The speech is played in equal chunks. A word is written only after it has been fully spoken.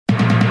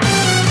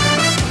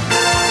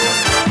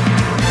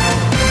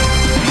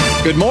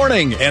Good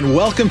morning and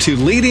welcome to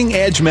Leading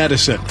Edge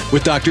Medicine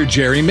with Dr.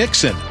 Jerry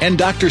Mixon and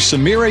Dr.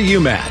 Samira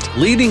Umat.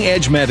 Leading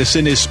Edge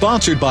Medicine is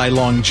sponsored by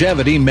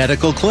Longevity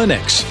Medical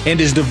Clinics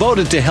and is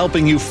devoted to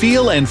helping you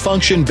feel and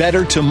function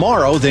better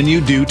tomorrow than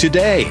you do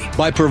today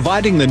by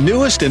providing the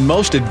newest and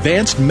most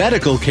advanced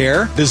medical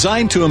care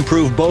designed to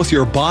improve both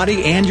your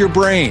body and your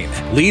brain.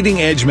 Leading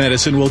Edge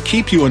Medicine will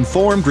keep you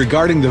informed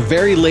regarding the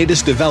very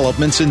latest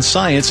developments in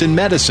science and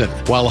medicine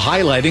while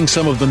highlighting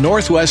some of the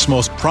Northwest's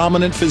most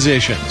prominent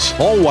physicians,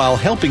 all while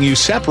helping you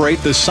separate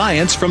the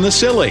science from the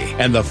silly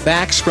and the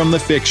facts from the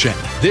fiction.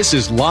 This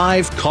is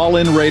live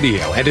call-in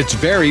radio at its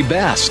very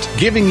best,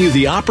 giving you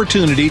the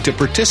opportunity to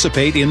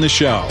participate in the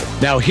show.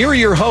 Now, here are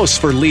your hosts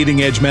for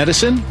Leading Edge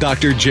Medicine,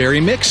 Dr.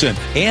 Jerry Mixon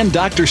and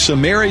Dr.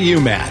 Samira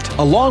Umat,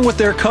 along with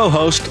their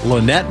co-host,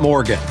 Lynette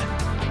Morgan.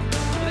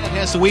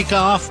 Has the week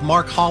off.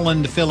 Mark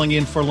Holland filling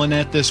in for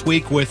Lynette this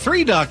week with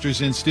three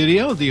doctors in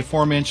studio, the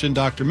aforementioned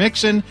Dr.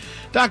 Mixon,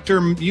 Dr.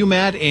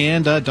 Umat,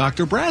 and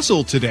Dr.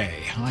 Brazel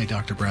today. Hi,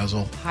 Dr.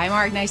 Brazel. Hi,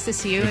 Mark. Nice to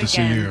see you again. Good to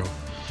see you.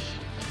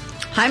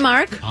 Hi,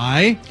 Mark.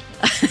 Hi.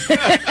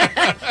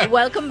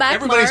 Welcome back,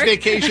 Everybody's Mark.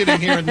 vacationing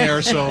here and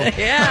there, so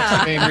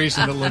that's the main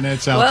reason that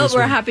Lynette's out Well, this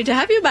we're week. happy to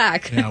have you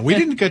back. Yeah, we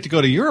didn't get to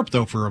go to Europe,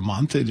 though, for a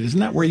month. Isn't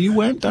that where you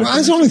went, Dr. Well,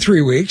 it's only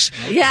 3 weeks.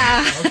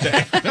 Yeah.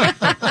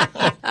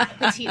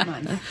 Petite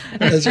month.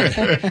 That's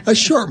right. A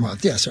short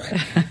month, yes, right.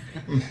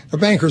 A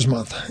banker's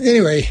month.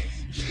 Anyway,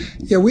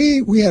 yeah,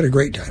 we had a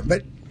great time.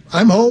 But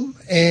I'm home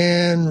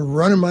and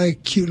running my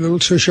cute little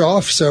tush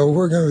off, so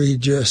we're going to be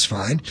just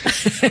fine.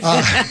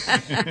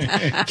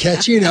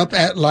 Catching up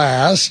at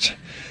last.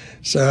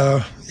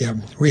 So, yeah,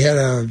 we had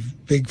a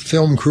big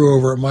film crew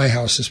over at my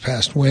house this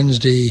past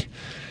Wednesday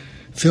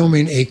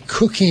filming a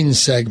cooking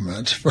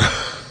segment for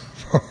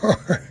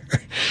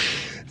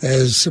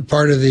as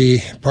part of the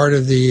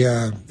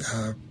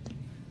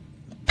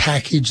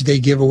package they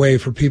give away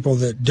for people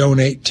that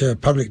donate to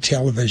public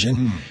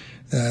television.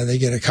 They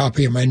get a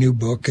copy of my new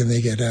book and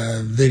they get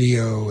a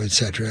video,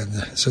 etc.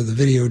 And so the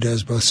video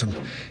does both some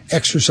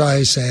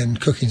exercise and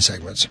cooking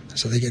segments.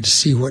 So they get to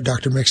see what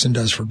Dr. Mixon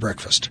does for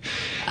breakfast.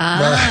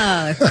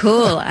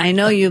 Cool. I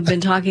know you've been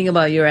talking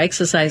about your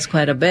exercise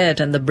quite a bit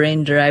and the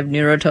brain-derived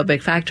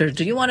neurotropic factor.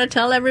 Do you want to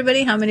tell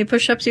everybody how many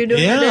push-ups you're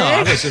doing a day?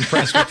 I was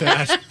impressed with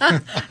that.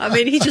 I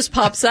mean, he just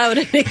pops out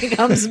and he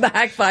comes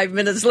back 5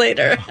 minutes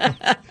later.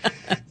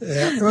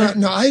 Well,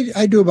 no,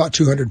 I do about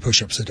 200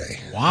 push-ups a day.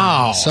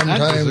 Wow.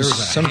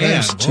 Sometimes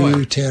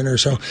 210 or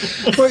so.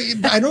 But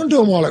I don't do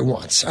them all at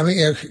once. I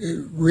mean,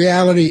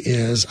 reality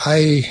is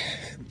I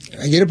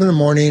get up in the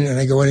morning and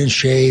I go in and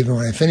shave. And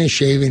when I finish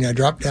shaving, I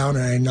drop down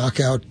and I knock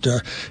out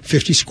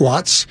 50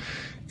 squats.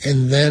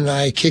 And then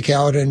I kick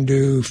out and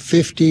do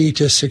 50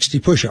 to 60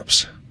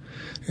 push-ups.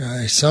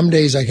 Some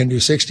days I can do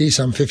 60,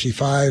 some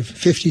 55.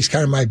 50 is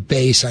kind of my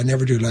base. I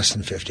never do less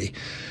than 50.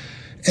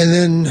 And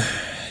then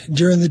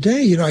during the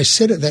day, I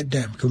sit at that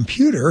damn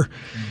computer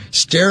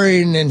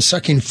staring and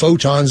sucking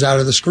photons out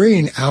of the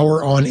screen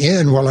hour on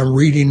end while I'm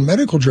reading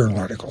medical journal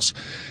articles.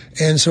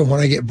 And so when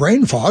I get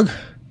brain fog,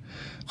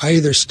 I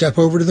either step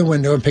over to the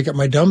window and pick up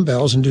my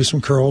dumbbells and do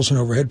some curls and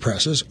overhead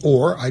presses,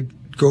 or I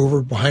go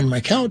over behind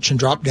my couch and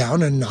drop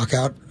down and knock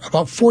out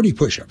about 40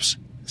 push-ups.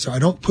 So I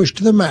don't push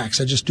to the max.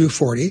 I just do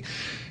 40,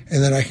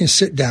 and then I can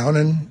sit down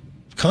and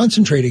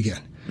concentrate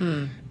again.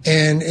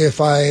 And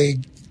if I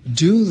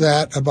do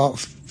that about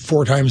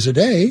 4 times a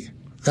day,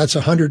 that's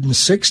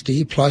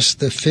 160 plus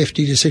the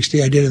 50 to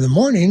 60 I did in the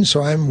morning.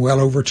 So I'm well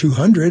over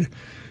 200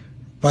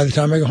 by the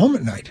time I go home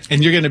at night.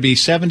 And you're going to be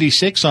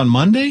 76 on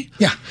Monday?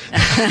 Yeah.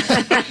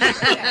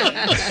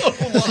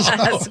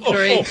 That's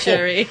great,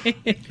 Jerry.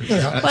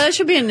 Well, that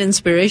should be an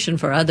inspiration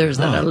for others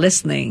that are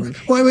listening.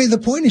 Well, I mean, the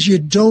point is you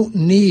don't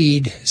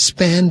need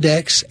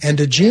spandex and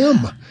a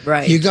gym.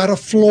 Right. You got a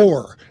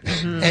floor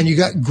and you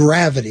got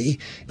gravity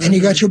and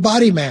you got your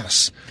body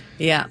mass.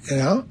 Yeah.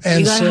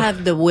 And you got to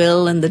have the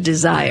will and the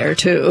desire,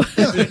 too.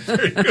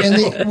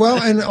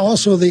 And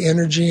also the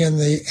energy and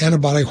the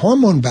anabolic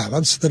hormone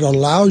balance that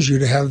allows you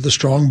to have the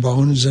strong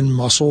bones and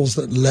muscles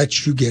that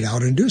let you get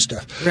out and do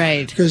stuff.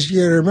 Right. Because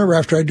you remember,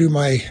 after I do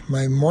my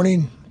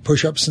morning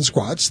push-ups and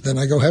squats, then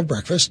I go have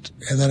breakfast,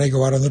 and then I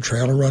go out on the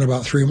trail and run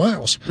about 3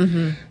 miles,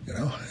 and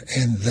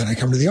then I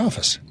come to the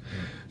office.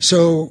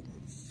 So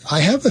I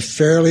have a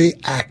fairly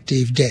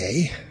active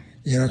day,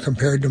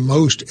 compared to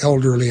most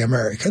elderly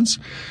Americans.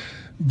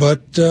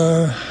 But,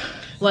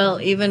 well,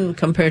 even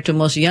compared to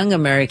most young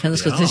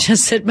Americans, because they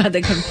just sit by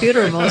the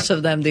computer, most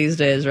of them these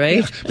days, right?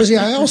 Yeah. But see,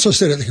 I also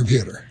sit at the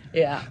computer.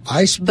 Yeah.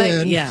 I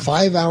spend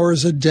 5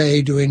 hours a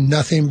day doing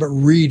nothing but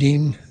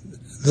reading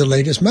the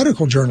latest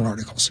medical journal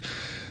articles,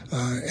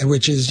 and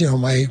which is,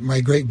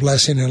 my great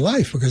blessing in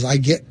life, because I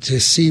get to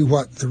see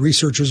what the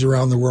researchers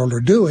around the world are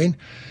doing.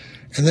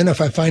 And then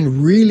if I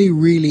find really,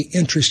 really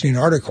interesting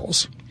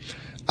articles,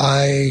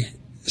 I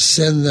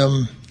send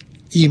them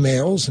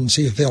emails and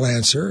see if they'll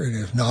answer. And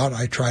if not,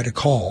 I try to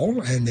call.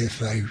 And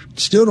if I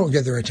still don't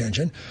get their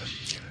attention,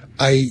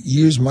 I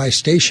use my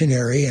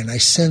stationery and I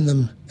send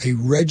them a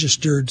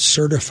registered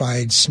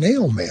certified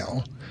snail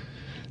mail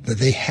that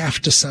they have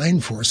to sign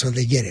for so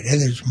they get it.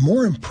 And it's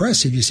more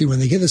impressive, you see, when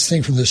they get this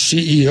thing from the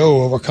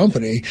CEO of a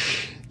company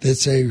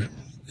that's a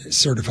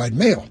certified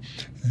male.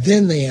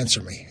 Then they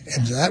answer me.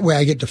 And that way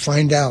I get to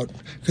find out,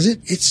 because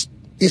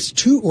it's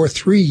 2 or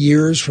 3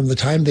 years from the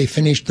time they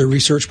finished their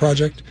research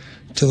project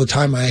till the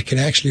time I can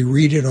actually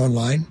read it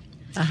online.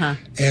 Uh-huh.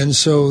 And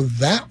so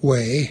that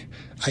way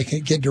I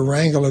can get to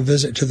wrangle a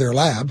visit to their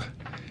lab.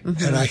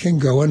 Mm-hmm. And I can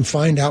go and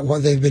find out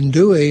what they've been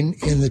doing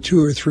in the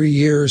 2 or 3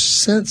 years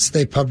since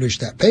they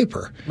published that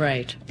paper.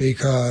 Right.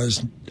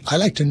 Because I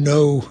like to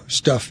know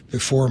stuff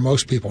before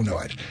most people know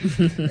it.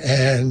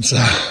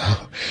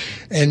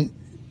 And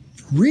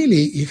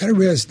really, you got to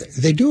realize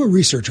they do a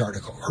research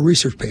article, a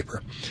research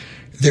paper.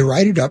 They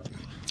write it up.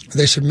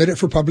 They submit it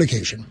for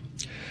publication.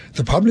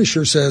 The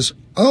publisher says,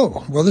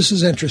 oh, well, this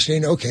is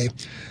interesting. Okay.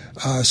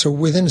 So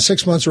within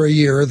 6 months or a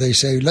year, they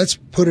say, let's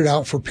put it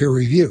out for peer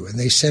review, and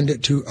they send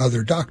it to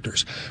other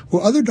doctors.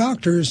 Well, other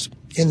doctors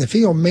in the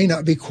field may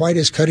not be quite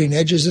as cutting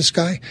edge as this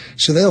guy.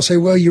 So they'll say,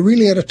 well, you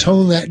really had to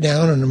tone that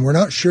down, and we're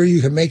not sure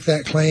you can make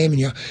that claim.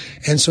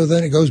 And so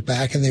then it goes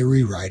back and they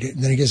rewrite it,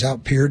 and then it gets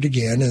out peered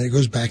again, and it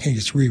goes back and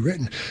gets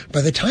rewritten.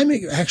 By the time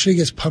it actually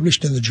gets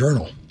published in the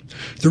journal,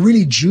 the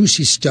really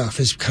juicy stuff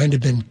has kind of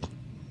been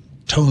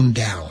toned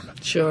down.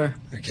 Sure.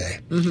 Okay.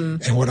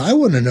 Mm-hmm. And what I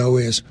want to know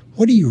is,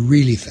 what do you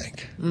really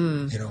think?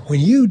 When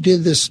you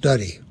did this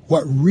study,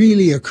 what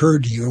really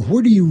occurred to you, and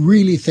where do you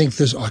really think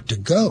this ought to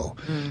go?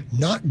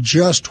 Not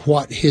just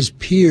what his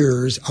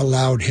peers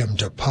allowed him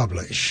to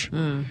publish.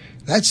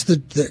 That's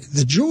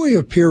the joy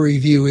of peer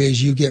review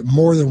is you get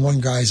more than one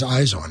guy's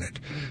eyes on it.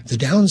 The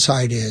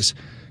downside is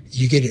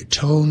you get it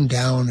toned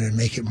down and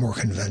make it more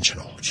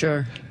conventional.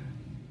 Sure.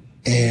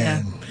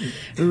 And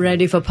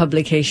ready for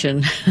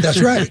publication.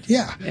 That's right.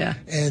 Yeah. Yeah.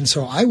 And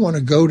so I want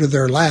to go to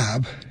their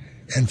lab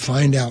and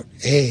find out,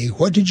 A,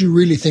 what did you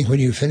really think when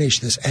you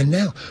finished this? And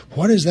now,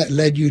 what has that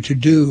led you to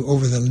do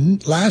over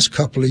the last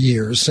couple of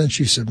years since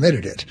you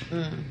submitted it?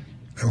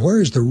 And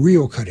where is the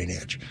real cutting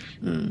edge?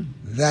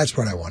 That's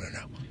what I want to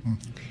know.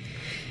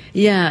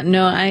 Yeah,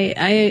 no,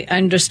 I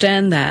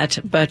understand that,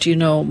 but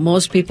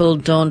most people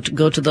don't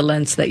go to the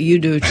lengths that you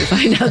do to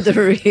find out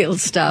the real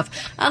stuff,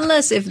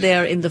 unless if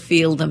they're in the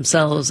field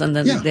themselves and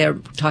then they're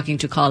talking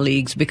to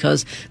colleagues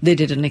because they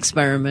did an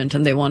experiment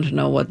and they want to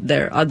know what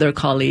their other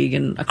colleague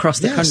across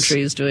the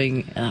country is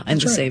doing in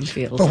the same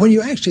field. But when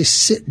you actually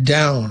sit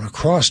down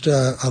across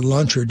a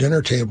lunch or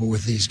dinner table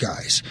with these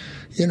guys,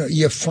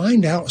 you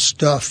find out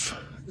stuff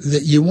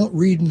that you won't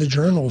read in the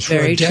journals for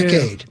a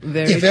decade,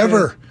 if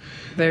ever.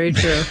 Very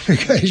true.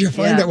 Because you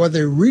find out what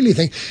they really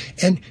think.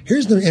 And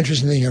here's the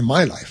interesting thing in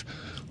my life.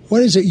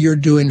 What is it you're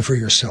doing for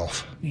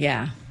yourself?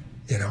 Yeah.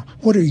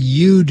 What are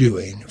you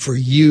doing for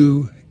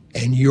you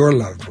and your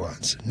loved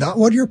ones? Not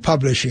what you're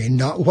publishing,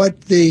 not what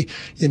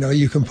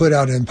you can put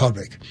out in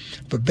public,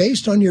 but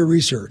based on your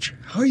research,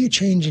 how are you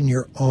changing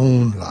your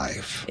own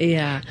life?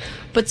 Yeah.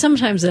 But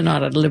sometimes they're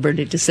not at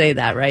liberty to say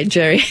that, right,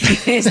 Jerry?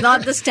 It's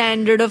not the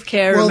standard of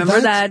care. Well,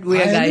 remember that.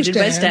 We are guided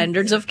by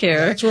standards of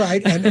care. That's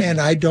right. And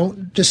I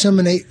don't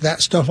disseminate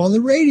that stuff on the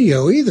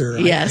radio either.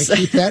 Yes. I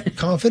keep that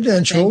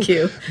confidential. Thank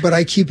you. But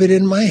I keep it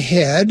in my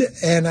head,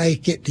 and I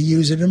get to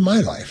use it in my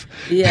life.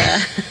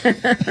 Yeah.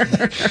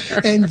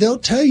 And they'll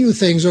tell you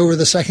things over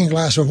the second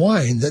glass of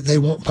wine that they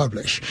won't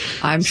publish.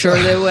 I'm sure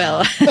they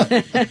will.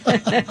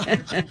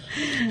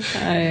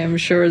 I am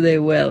sure they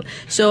will.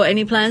 So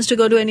any plans to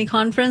go to any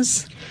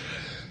conference?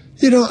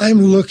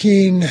 I'm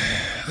looking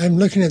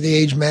at the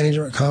Age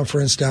Management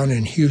Conference down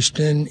in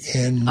Houston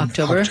in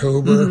October.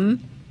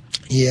 Mm-hmm.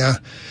 Yeah.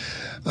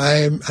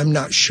 I'm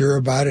not sure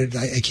about it.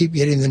 I keep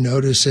getting the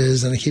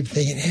notices, and I keep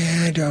thinking,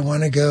 do I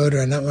want to go? Do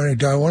I not want to?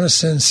 Do I want to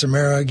send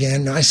Samara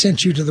again? I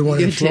sent you to the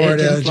one in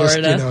Florida, just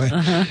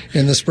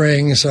in the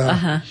spring.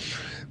 So,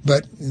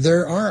 but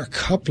there are a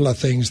couple of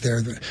things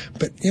there.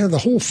 But the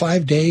whole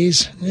 5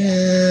 days,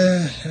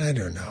 I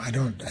don't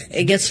know.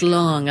 It gets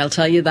long. I'll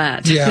tell you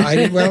that. Yeah.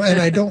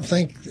 And I don't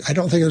think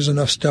there's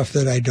enough stuff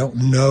that I don't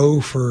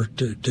know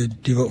to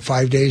devote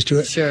 5 days to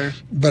it. Sure.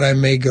 But I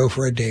may go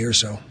for a day or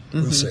so.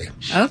 We'll see.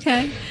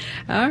 Okay.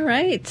 All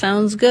right.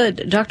 Sounds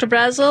good. Dr.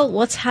 Brazel,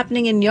 what's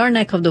happening in your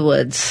neck of the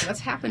woods? What's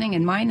happening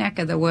in my neck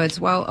of the woods?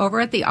 Well, over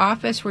at the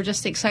office, we're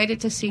just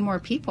excited to see more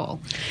people.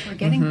 We're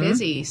getting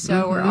busy.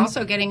 So we're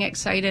also getting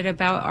excited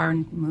about our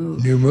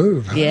move. New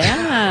move. Huh?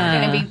 Yeah.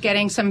 We're going to be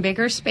getting some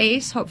bigger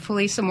space,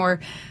 hopefully some more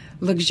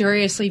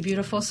luxuriously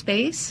beautiful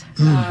space.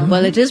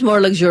 Well, it is more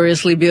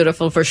luxuriously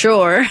beautiful for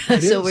sure.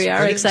 So we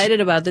are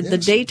excited about it. Yes. The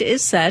date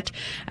is set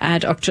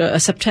at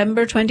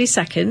September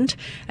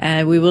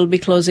 22nd. We will be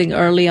closing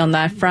early on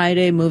that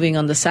Friday, moving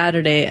on the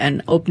Saturday,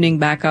 and opening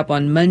back up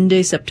on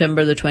Monday,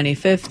 September the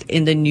 25th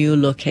in the new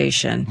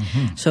location.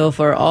 So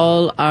for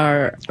all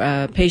our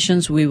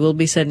patients, we will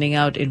be sending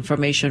out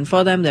information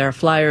for them. There are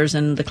flyers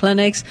in the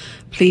clinics.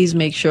 Please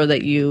make sure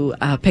that you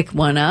pick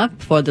one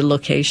up for the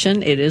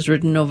location. It is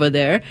written over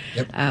there.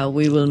 Yep.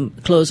 We will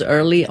close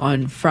early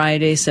on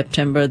Friday,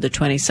 September the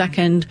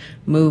 22nd,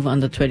 move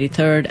on the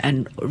 23rd,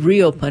 and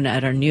reopen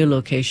at our new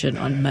location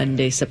on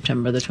Monday,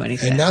 September the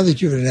 25th. And now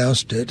that you've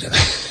announced it,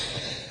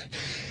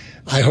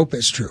 I hope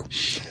it's true.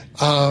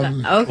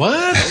 Okay.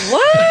 What,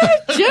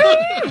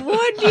 Jerry?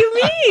 What do you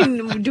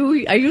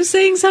mean? Are you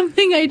saying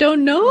something I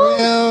don't know?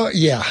 Well,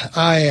 yeah,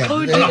 I am.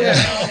 Oh, dear.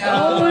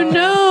 Oh,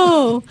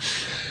 no.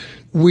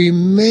 We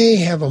may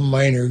have a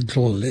minor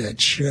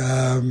glitch.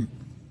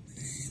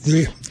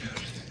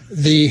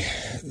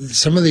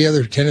 Some of the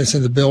other tenants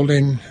in the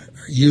building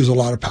use a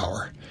lot of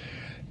power.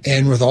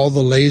 And with all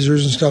the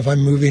lasers and stuff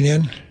I'm moving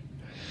in,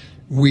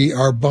 we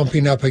are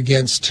bumping up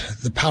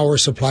against the power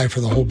supply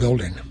for the whole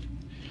building.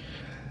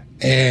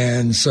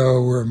 And so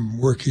we're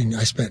working.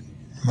 I spent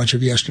much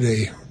of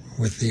yesterday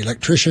with the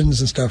electricians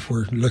and stuff.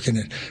 We're looking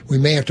at, we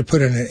may have to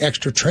put in an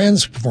extra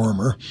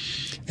transformer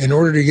in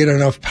order to get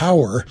enough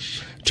power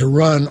to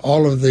run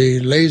all of the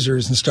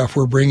lasers and stuff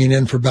we're bringing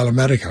in for Bella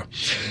Medica.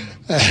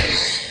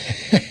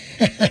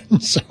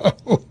 And so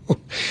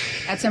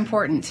that's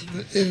important.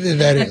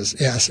 That is,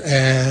 yes.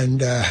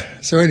 And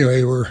so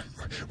anyway, we're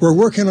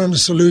working on a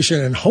solution,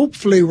 and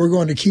hopefully we're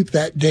going to keep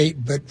that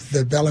date, but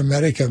the Bella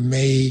Medica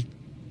may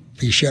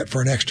be shut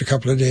for an extra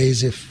couple of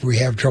days if we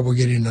have trouble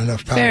getting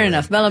enough power. Fair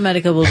enough. Bella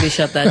Medica will be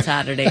shut that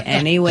Saturday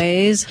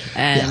anyways.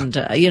 And,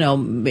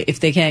 if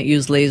they can't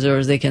use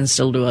lasers, they can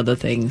still do other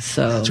things.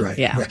 So that's right.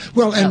 Yeah.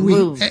 Well, and we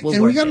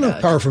got enough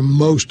power for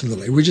most of the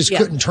lasers. We just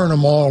couldn't turn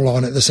them all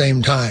on at the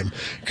same time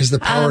because the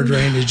power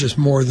drain is just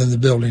more than the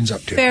building's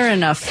up to. Fair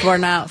enough. For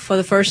now, for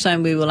the first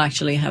time, we will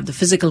actually have the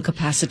physical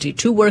capacity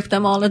to work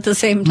them all at the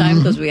same time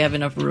because we have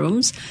enough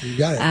rooms. You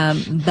got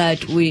it.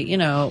 But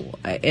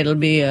it'll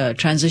be a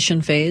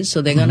transition phase.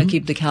 So they're going to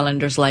keep the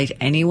calendars light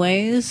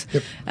anyways,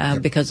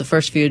 because the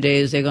first few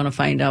days they're going to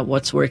find out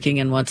what's working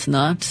and what's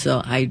not.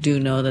 So I do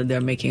know that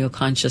they're making a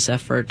conscious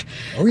effort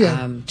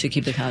to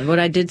keep the calendar. What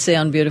I did say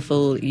on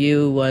Beautiful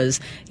You was,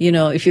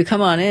 if you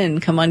come on,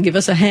 give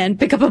us a hand,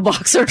 pick up a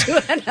box or two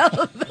and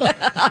help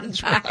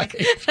unpack.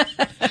 Right.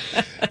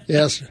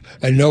 Yes.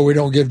 I know we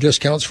don't give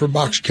discounts for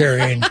box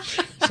carrying.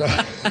 So.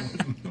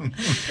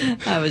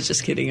 I was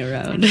just kidding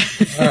around.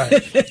 All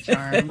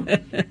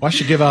right. Well, I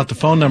should give out the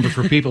phone number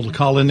for people to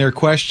call in their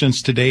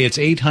questions today. It's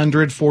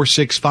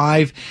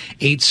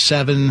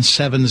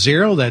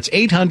 800-465-8770. That's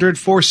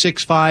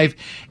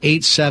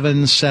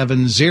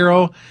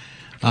 800-465-8770.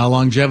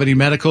 Longevity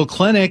Medical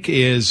Clinic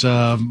is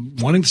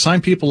wanting to sign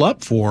people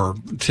up for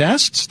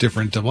tests,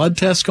 different blood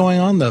tests going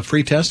on. The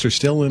free tests are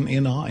still in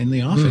the offing.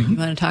 You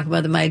want to talk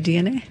about the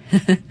MyDNA?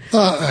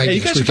 You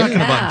guys were talking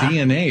about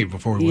DNA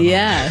before we went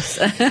Yes.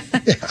 on.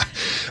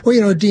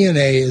 Well,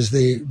 DNA is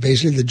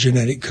basically the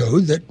genetic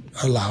code that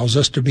allows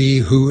us to be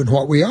who and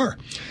what we are.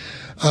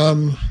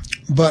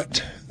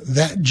 But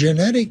that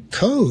genetic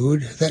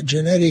code, that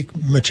genetic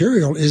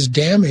material is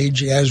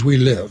damaged as we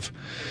live.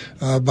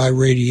 By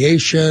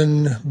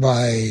radiation,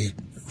 by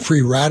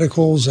free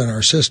radicals in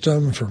our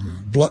system,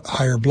 from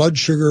higher blood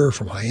sugar,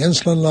 from high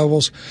insulin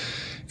levels.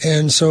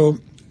 And so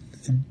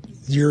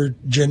your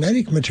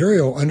genetic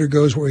material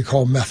undergoes what we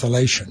call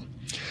methylation.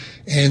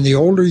 And the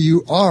older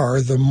you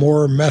are, the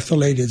more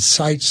methylated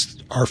sites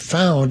are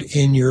found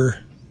in your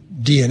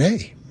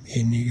DNA,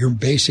 in your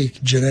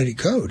basic genetic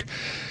code.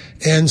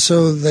 And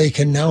so they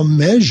can now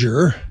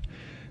measure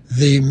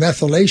the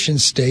methylation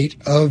state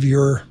of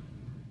your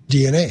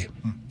DNA.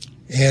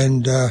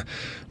 And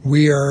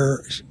we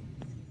are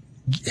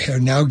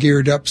now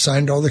geared up,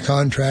 signed all the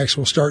contracts.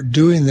 We'll start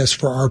doing this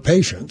for our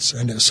patients.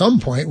 And at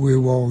some point, we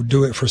will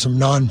do it for some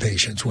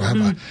non-patients. We'll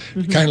have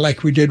kind of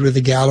like we did with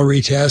the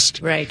Gallery test.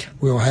 Right.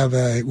 We'll have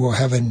a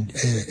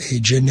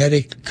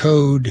genetic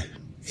code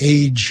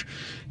age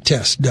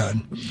test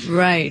done.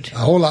 Right. A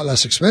whole lot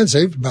less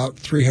expensive, about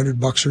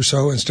 $300 or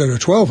so instead of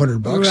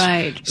 $1,200.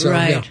 Right. So,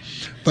 right. Yeah.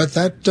 But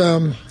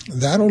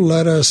that'll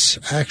let us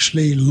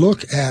actually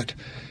look at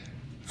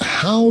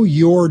how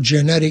your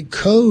genetic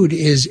code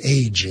is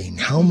aging,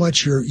 how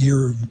much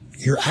your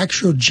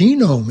actual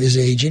genome is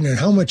aging, and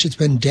how much it's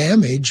been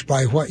damaged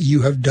by what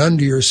you have done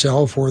to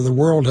yourself or the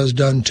world has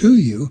done to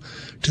you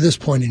to this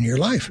point in your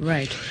life.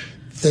 Right.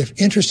 The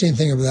interesting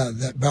thing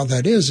about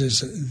that is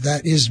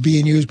that is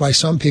being used by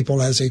some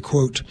people as a,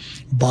 quote,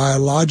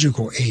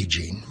 biological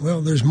aging.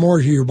 Well, there's more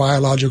to your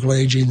biological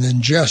aging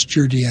than just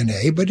your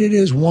DNA, but it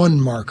is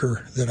one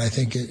marker that I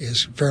think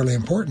is fairly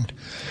important.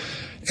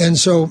 And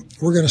so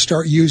we're going to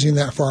start using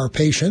that for our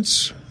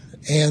patients.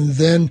 And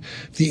then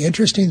the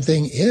interesting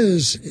thing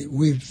is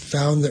we've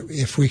found that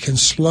if we can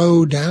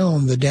slow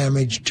down the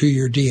damage to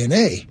your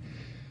DNA,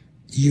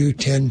 you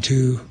tend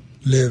to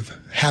live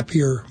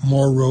happier,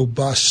 more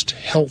robust,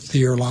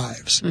 healthier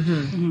lives.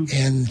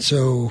 And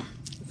so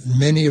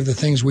many of the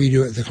things we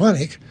do at the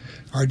clinic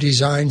are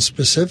designed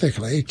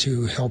specifically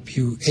to help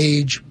you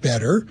age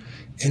better.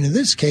 And in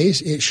this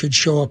case, it should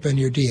show up in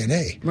your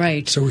DNA.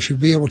 Right. So we should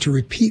be able to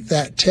repeat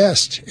that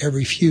test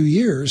every few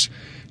years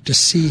to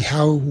see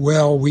how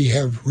well we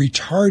have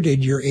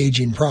retarded your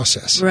aging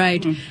process.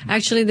 Right.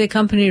 Actually, the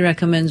company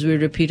recommends we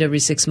repeat every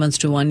 6 months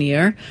to 1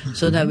 year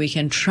so that we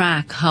can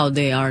track how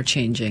they are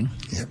changing.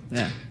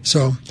 Yeah.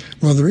 So,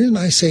 well, the reason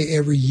I say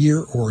every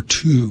year or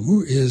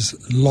two is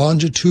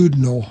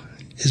longitudinal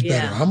is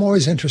better. I'm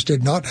always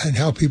interested not in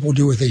how people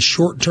do with a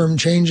short-term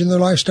change in their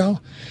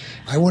lifestyle.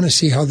 I want to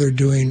see how they're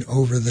doing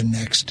over the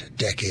next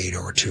decade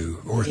or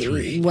 2 or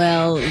 3.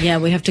 Well, yeah,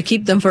 we have to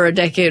keep them for a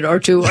decade or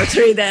 2 or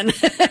 3 then.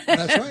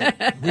 That's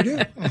right. We do.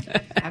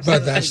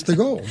 But that's the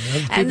goal.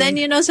 And then,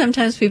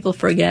 sometimes people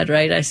forget,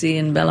 right? I see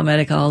in Bella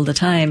Medica all the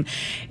time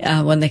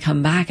when they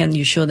come back and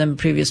you show them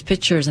previous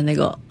pictures and they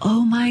go,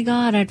 oh my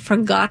God, I'd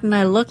forgotten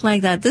I look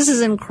like that. This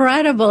is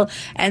incredible.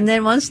 And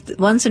then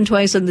once and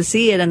twice when they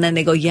see it and then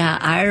they go, yeah,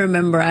 I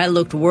remember I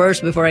looked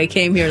worse before I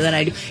came here than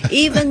I do.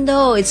 Even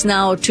though it's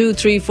now 2,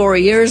 3,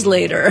 4 years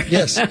later.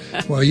 Yes.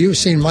 Well, you've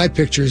seen my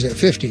pictures at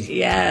 50.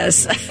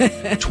 Yes.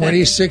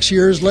 26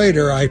 years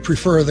later, I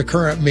prefer the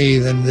current me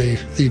than the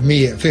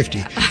me at 50.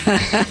 I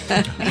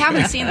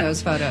haven't seen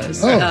those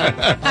photos. Oh,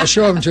 I'll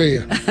show them to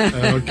you.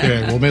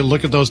 Okay, we'll maybe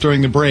look at those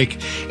during the break.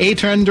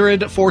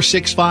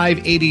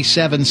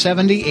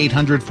 800-465-8770,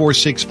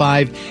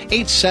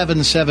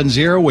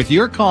 800-465-8770 with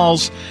your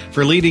calls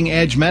for Leading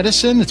Edge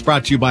Medicine. It's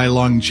brought to you by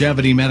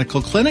Longevity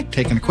Medical Clinic.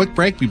 Taking a quick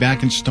break. Be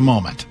back in just a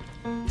moment.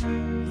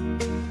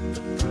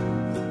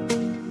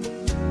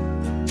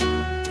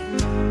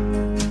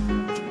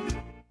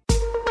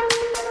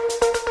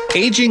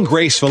 Aging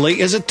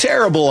gracefully is a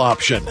terrible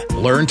option.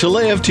 Learn to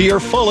live to your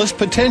fullest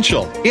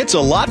potential. It's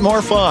a lot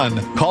more fun.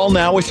 Call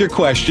now with your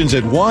questions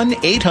at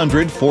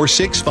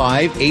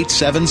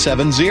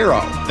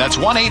 1-800-465-8770. That's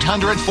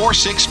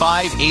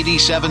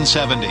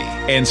 1-800-465-8770.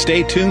 And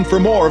stay tuned for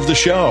more of the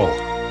show.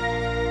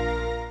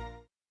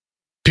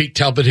 Pete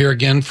Talbot here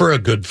again for a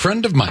good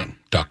friend of mine,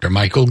 Dr.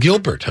 Michael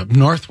Gilbert of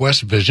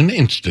Northwest Vision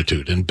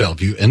Institute in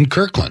Bellevue and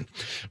Kirkland.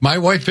 My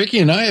wife Vicki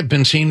and I have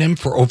been seeing him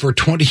for over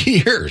 20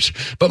 years.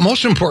 But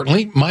most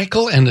importantly,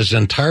 Michael and his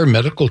entire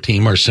medical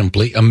team are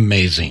simply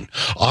amazing,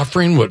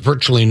 offering what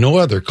virtually no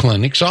other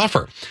clinics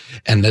offer,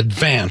 an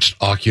advanced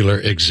ocular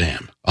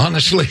exam.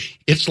 Honestly,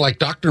 it's like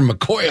Dr.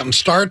 McCoy on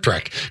Star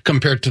Trek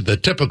compared to the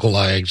typical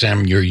eye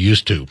exam you're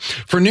used to.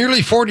 For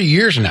nearly 40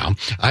 years now,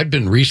 I've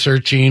been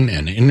researching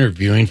and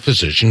interviewing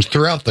physicians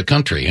throughout the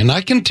country, and I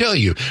can tell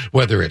you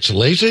whether it's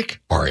LASIK,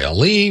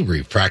 RLE,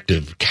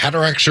 refractive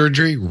cataract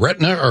surgery,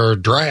 retina, or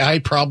dry eye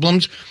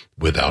problems,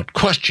 without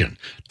question,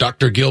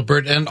 Dr.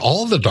 Gilbert and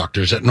all the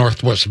doctors at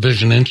Northwest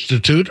Vision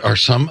Institute are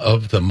some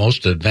of the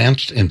most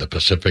advanced in the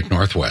Pacific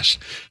Northwest.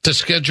 To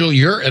schedule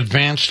your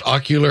advanced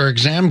ocular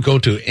exam, go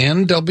to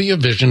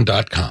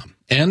nwvision.com,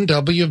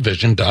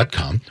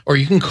 nwvision.com, or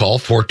you can call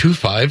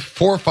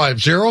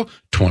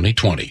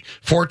 425-450-2020,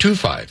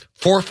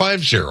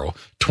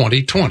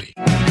 425-450-2020.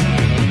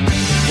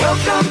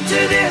 Welcome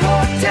to the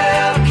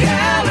Hotel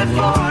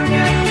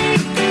California.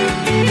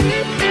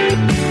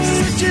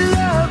 Such a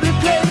lovely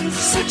place,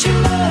 such a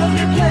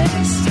lovely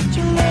place, such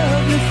a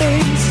lovely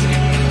face.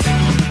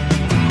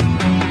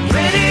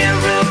 Ready a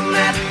room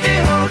at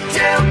the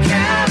Hotel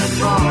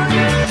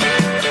California.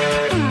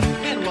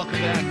 And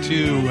welcome back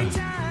to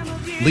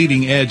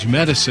Leading Edge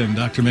Medicine.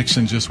 Dr.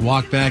 Mixon just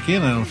walked back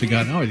in. I don't know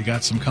if you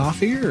got some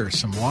coffee or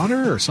some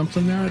water or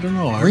something there. I don't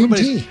know. Green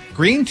tea.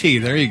 Green tea.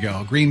 There you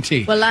go. Green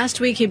tea. Well, last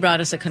week he brought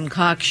us a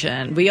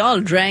concoction. We all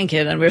drank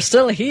it and we're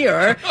still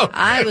here. Okay.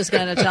 I was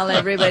going to tell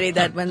everybody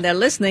that when they're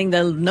listening,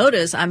 they'll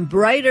notice I'm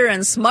brighter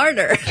and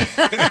smarter.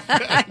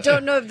 I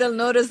don't know if they'll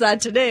notice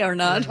that today or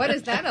not. What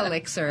is that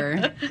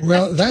elixir?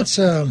 Well, that's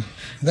a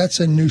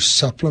new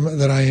supplement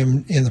that I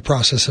am in the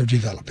process of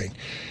developing.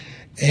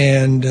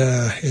 And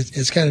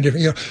it's kind of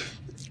different.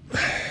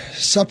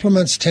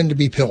 Supplements tend to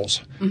be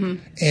pills,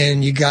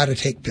 and you got to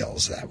take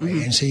pills that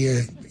way. And so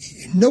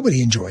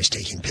nobody enjoys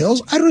taking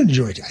pills. I don't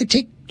enjoy it. I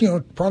take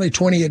probably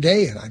 20 a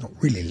day, and I don't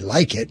really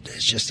like it.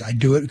 It's just I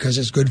do it because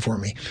it's good for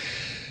me.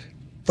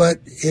 But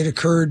it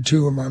occurred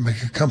to my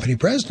company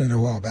president a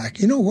while back.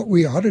 What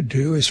we ought to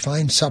do is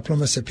find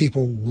supplements that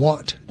people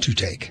want to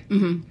take.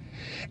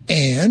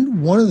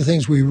 And one of the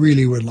things we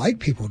really would like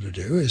people to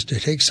do is to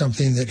take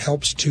something that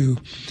helps to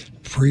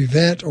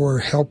prevent or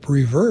help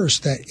reverse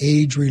that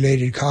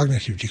age-related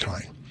cognitive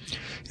decline.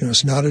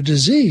 It's not a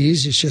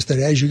disease. It's just that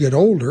as you get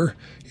older,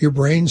 your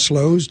brain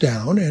slows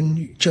down,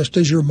 and just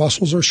as your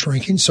muscles are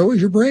shrinking, so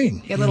is your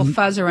brain. You get a little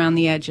fuzz around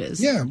the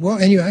edges. Yeah, well,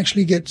 and you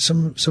actually get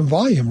some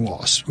volume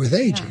loss with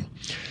aging.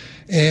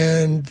 Yeah.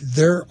 And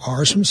there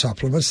are some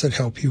supplements that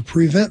help you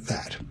prevent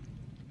that,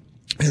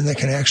 and that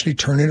can actually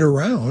turn it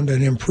around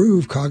and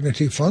improve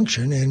cognitive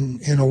function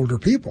in older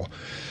people.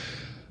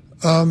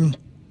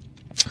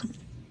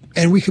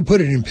 And we could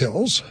put it in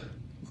pills,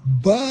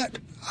 but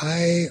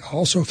I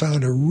also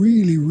found a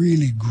really,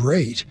 really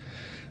great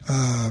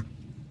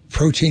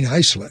protein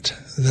isolate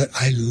that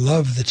I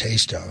love the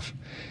taste of.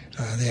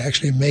 They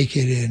actually make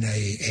it in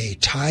a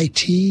Thai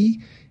tea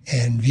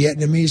and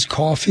Vietnamese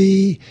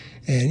coffee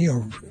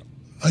and,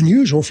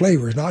 unusual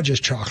flavors, not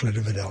just chocolate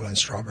and vanilla and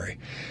strawberry.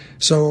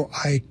 So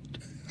I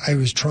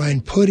was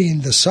trying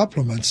putting the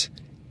supplements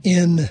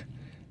in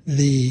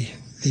the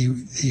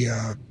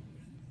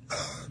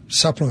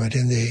supplement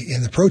in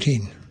the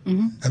protein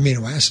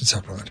amino acid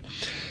supplement,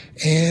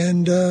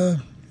 and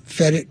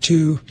fed it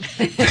to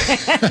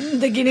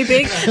the guinea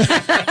pig.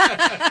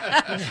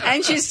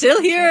 And she's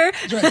still here.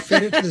 That's right,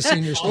 fed it to the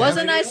senior staff.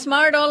 Wasn't I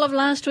smart all of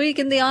last week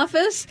in the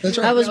office? That's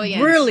right. I was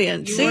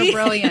brilliant. You See? were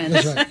brilliant.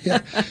 That's right,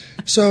 yeah.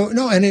 So,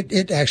 no, and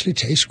it actually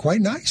tastes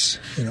quite nice,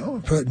 you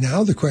know. But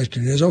now the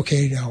question is,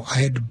 okay, now I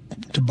had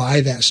to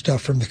buy that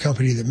stuff from the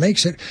company that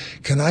makes it.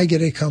 Can I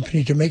get a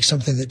company to make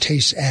something that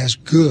tastes as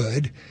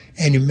good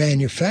and you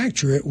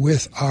manufacture it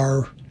with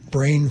our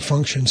brain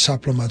function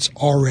supplements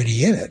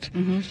already in it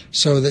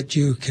so that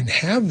you can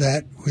have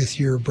that with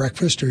your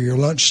breakfast or your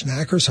lunch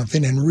snack or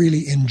something and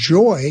really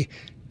enjoy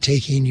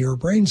taking your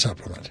brain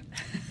supplement.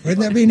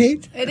 Wouldn't that be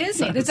neat? It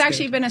is neat. It's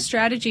actually been a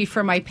strategy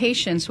for my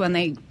patients when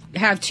they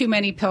have too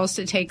many pills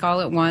to take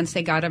all at once.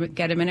 They got to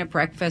get them in at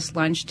breakfast,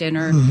 lunch,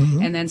 dinner,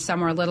 and then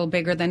some are a little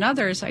bigger than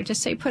others. I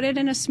just say put it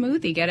in a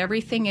smoothie, get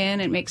everything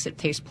in. It makes it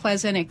taste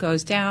pleasant. It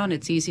goes down.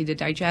 It's easy to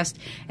digest,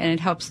 and it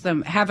helps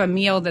them have a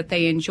meal that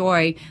they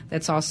enjoy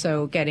that's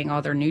also getting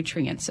all their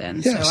nutrients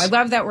in. Yes. So I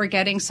love that we're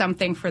getting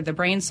something for the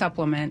brain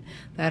supplement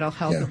that'll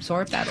help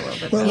absorb that a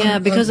little bit better. Yeah,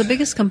 because the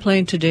biggest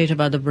complaint to date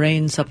about the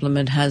brain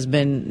supplement has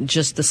been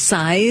just the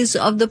size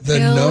of the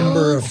pills. The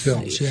number of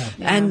pills, yeah.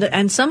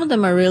 And some of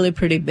them are really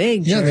pretty big.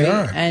 Yeah, they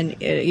are. And,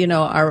 you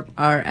know, our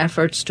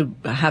efforts to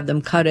have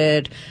them cut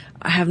it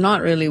have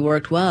not really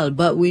worked well.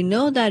 But we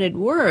know that it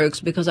works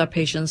because our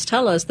patients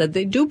tell us that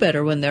they do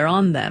better when they're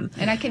on them.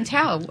 And I can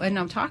tell when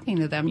I'm talking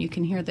to them, you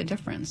can hear the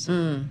difference.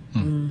 Yeah.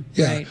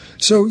 Right.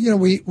 So, you know,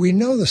 we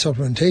know the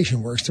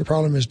supplementation works. The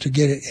problem is to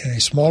get it in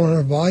a small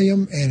enough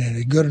volume and in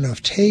a good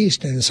enough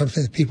taste and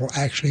something that people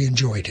actually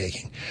enjoy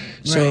taking.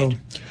 So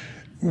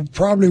we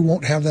probably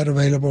won't have that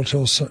available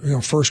till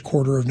first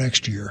quarter of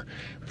next year.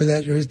 But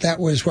that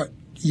was what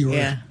you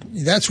were.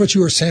 That's what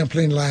you were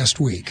sampling last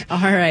week. All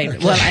right.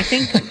 Okay. Well, I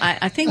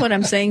think what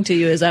I'm saying to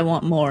you is I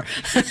want more.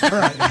 It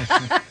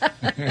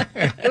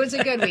was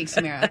a good week,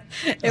 Samira.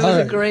 It was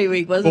a great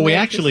week, wasn't it? Well, we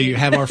actually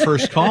have our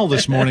first call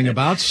this morning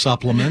about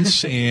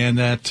supplements, and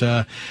that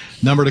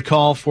number to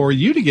call for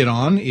you to get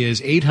on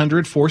is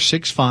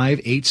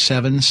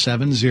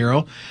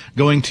 800-465-8770.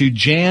 Going to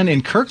Jan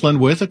in Kirkland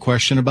with a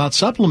question about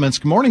supplements.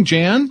 Good morning,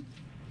 Jan.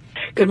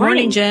 Good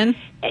morning, Jen.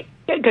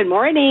 Good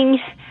morning.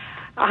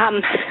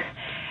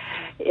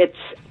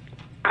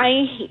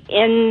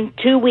 In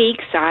 2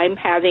 weeks, I'm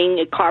having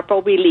a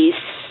carpal release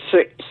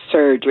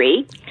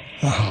surgery,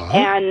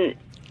 and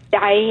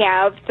I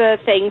have the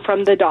thing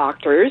from the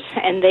doctors,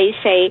 and they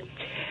say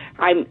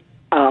I'm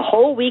a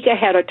whole week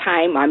ahead of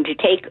time. I'm to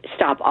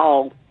stop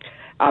all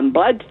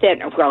blood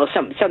thinner. Well,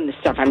 some of the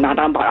stuff I'm not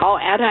on, but all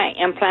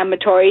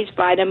anti-inflammatories,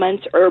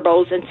 vitamins,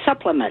 herbals, and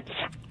supplements.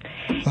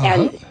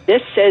 And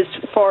this is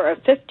for a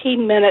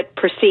 15-minute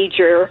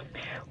procedure,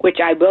 which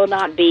I will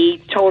not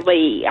be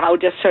totally, I'll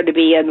just sort of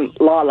be in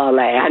la-la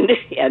land.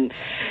 And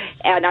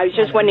I was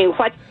just wondering,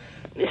 what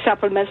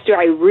supplements do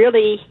I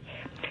really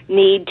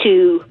need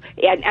to,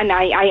 and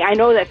I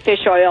know that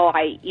fish oil,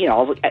 a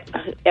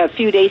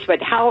few days,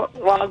 but how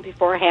long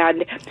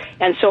beforehand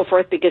and so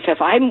forth, because if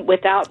I'm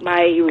without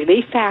my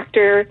relief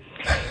factor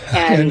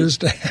and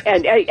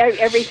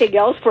everything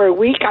else for a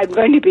week, I'm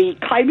going to be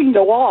climbing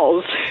the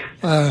walls.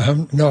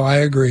 No, I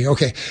agree.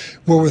 Okay.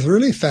 Well, with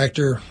relief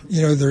factor,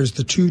 there's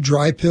the 2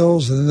 dry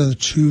pills and then the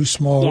 2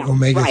 small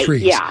omega-3s.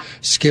 Right, yeah.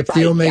 Skip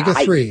the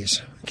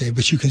omega-3s. Okay,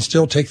 but you can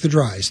still take the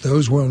dries.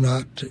 Those won't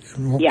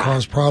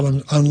cause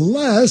problems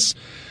unless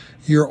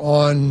you're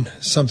on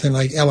something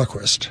like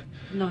Eliquist.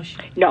 No.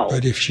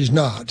 But if she's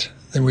not,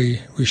 then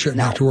we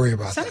shouldn't have to worry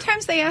about that.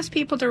 Sometimes they ask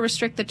people to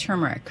restrict the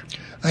turmeric.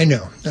 I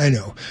know.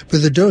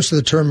 But the dose of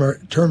the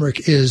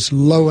turmeric is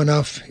low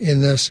enough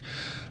in this.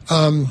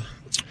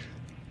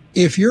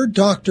 If your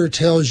doctor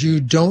tells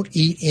you don't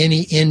eat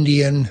any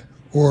Indian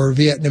or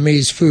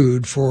Vietnamese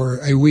food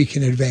for a week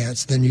in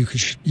advance, then you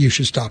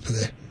should stop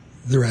the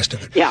rest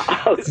of it. Yeah,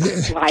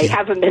 I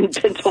haven't been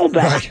told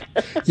that.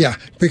 Right. Yeah,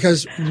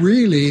 because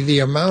really the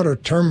amount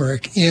of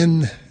turmeric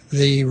in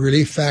the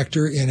relief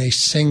factor in a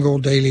single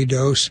daily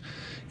dose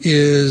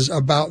is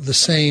about the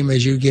same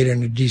as you get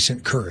in a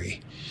decent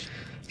curry.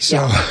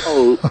 So,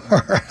 all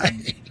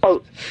right.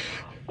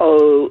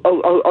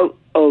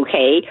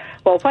 Okay.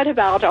 Well, what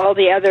about all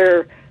the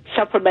other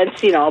supplements,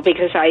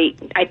 because I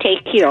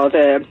take,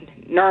 the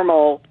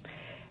normal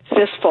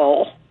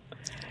fistful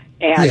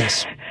and...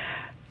 Yes.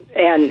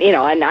 And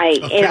I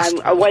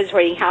was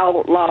wondering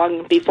how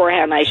long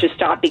beforehand I should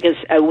stop, because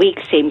a week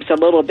seems a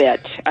little bit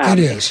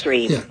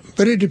extreme. Yeah,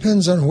 but it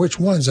depends on which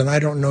ones, and I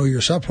don't know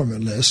your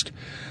supplement list.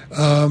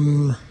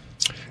 I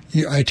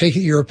take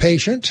it you're a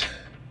patient?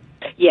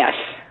 Yes.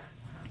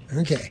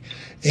 Okay.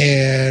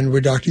 And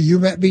would Dr.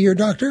 Umat be your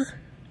doctor?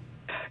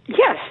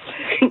 Yes.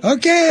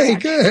 Okay,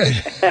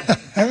 good.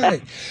 All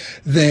right.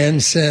 Then,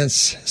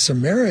 since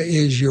Samira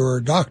is your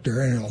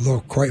doctor, and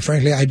although quite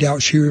frankly I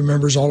doubt she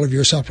remembers all of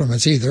your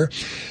supplements either,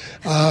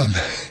 but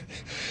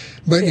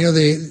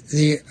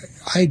the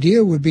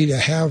idea would be to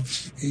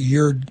have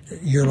your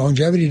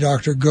longevity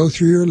doctor go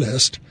through your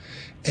list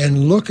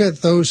and look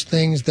at those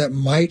things that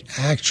might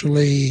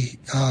actually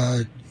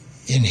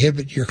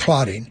inhibit your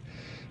clotting,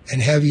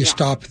 and have you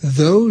stop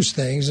those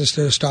things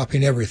instead of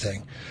stopping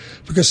everything.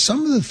 Because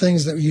some of the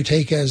things that you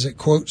take as,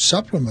 quote,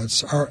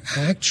 supplements are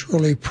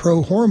actually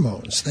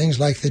pro-hormones. Things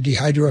like the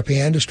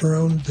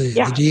dehydroepiandrosterone, the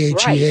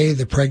DHEA,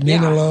 the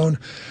pregnenolone.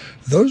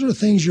 Those are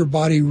things your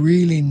body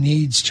really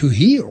needs to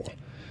heal.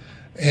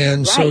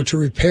 And so to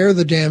repair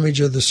the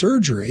damage of the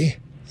surgery,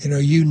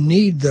 you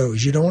need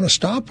those. You don't want to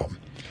stop them.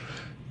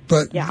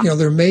 But,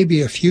 there may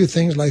be a few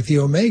things like the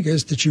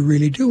omegas that you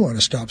really do want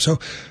to stop. So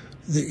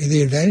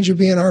the advantage of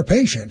being our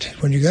patient,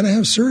 when you're going to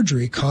have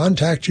surgery,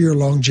 contact your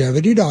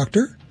longevity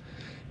doctor.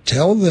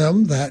 Tell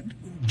them that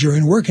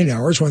during working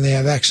hours when they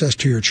have access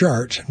to your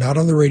chart, not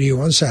on the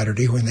radio on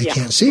Saturday when they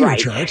can't see your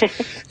chart,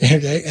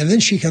 okay, and then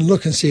she can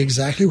look and see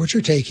exactly what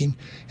you're taking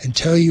and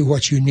tell you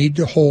what you need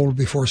to hold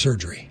before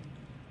surgery.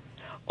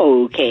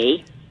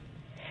 Okay.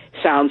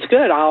 Sounds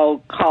good.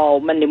 I'll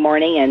call Monday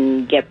morning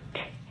and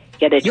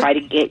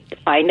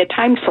find a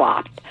time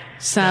slot.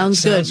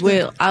 Sounds good.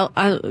 Well,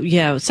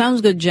 sounds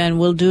good, Jen.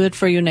 We'll do it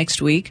for you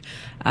next week.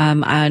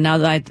 Now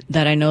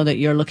that I know that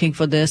you're looking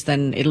for this,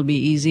 then it'll be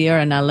easier,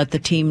 and I'll let the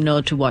team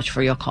know to watch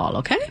for your call.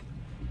 Okay?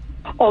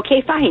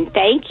 Okay, fine.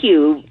 Thank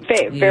you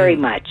very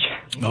much.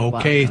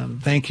 Okay,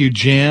 thank you,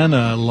 Jan.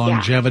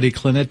 Longevity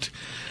clinic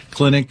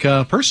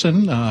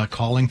person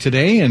calling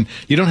today, and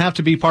you don't have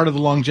to be part of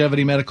the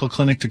Longevity Medical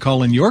Clinic to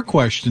call in your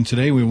question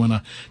today. We want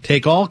to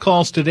take all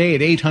calls today at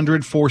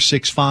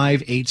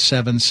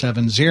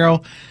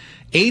 800-465-8770.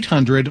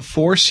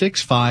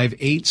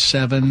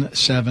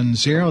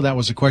 800-465-8770. That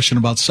was a question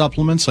about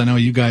supplements. I know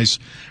you guys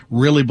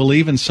really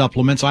believe in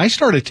supplements. I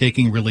started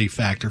taking Relief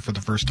Factor for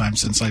the first time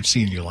since I've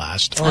seen you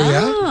last. Oh,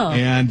 yeah?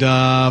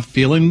 And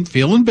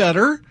feeling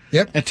better.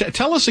 Yep. And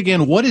tell us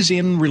again, what is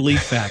in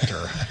Relief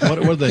Factor? what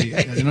are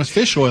the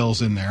fish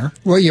oils in there?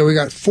 Well, we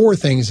got 4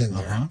 things in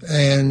there.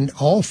 And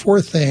all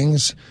 4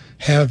 things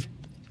have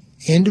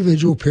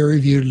individual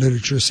peer-reviewed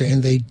literature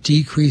saying they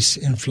decrease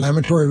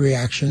inflammatory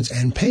reactions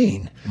and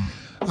pain.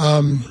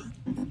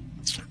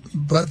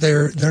 But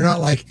they're not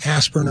like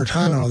aspirin or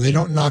Tylenol. They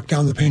don't knock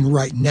down the pain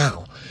right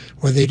now.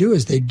 What they do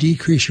is they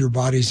decrease your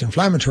body's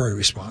inflammatory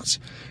response.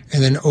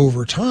 And then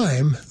over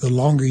time, the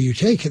longer you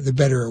take it, the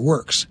better it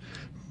works.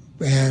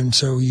 And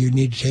so you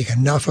need to take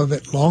enough of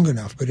it long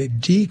enough, but it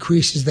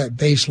decreases that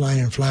baseline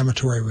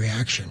inflammatory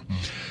reaction.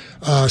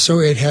 So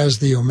it has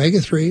the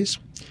omega-3s.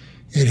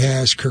 It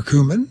has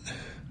curcumin,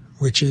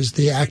 which is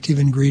the active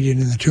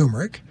ingredient in the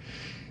turmeric.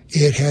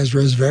 It has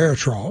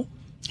resveratrol.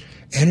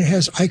 And it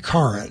has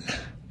Icariin.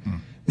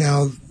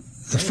 Now,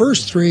 the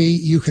first 3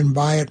 you can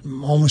buy at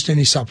almost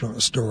any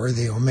supplement store.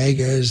 The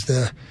omegas,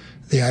 the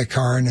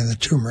Icariin, and the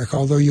turmeric,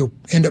 although you'll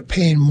end up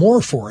paying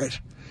more for it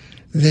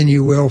than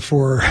you will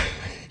for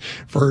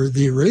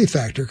the Relief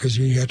Factor because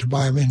you have to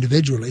buy them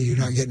individually. You're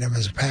not getting them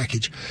as a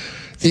package.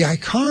 The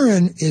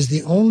Icariin is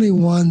the only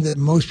one that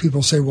most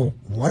people say, well,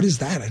 what is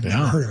that? I've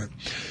never heard of it.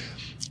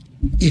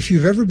 If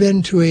you've ever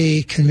been to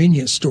a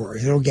convenience store,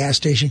 little gas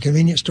station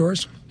convenience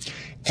stores,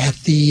 at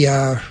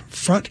the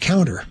front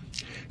counter,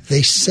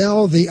 they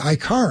sell the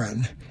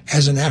Icariin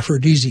as an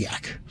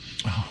aphrodisiac.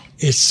 Oh.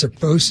 It's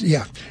supposed,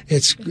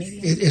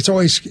 it's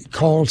always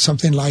called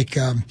something like,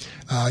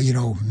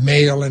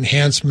 male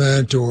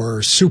enhancement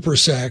or super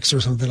sex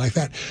or something like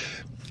that.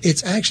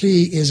 It's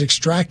actually is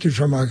extracted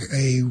from a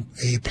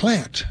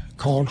plant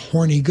called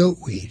horny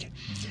goatweed.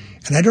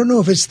 And I don't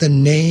know if it's the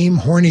name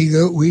horny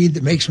goatweed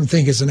that makes them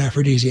think it's an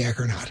aphrodisiac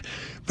or not,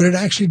 but it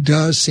actually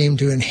does seem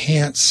to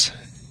enhance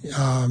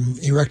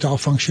erectile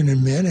function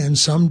in men and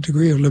some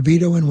degree of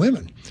libido in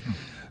women.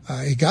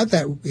 It got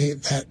that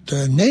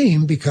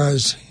name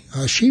because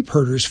sheep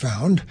herders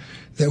found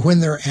that when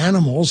their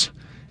animals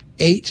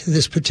ate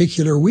this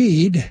particular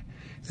weed,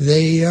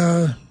 they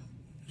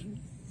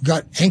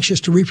got anxious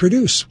to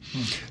reproduce.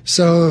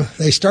 So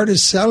they started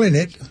selling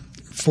it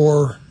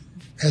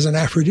as an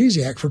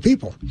aphrodisiac for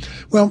people.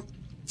 Well,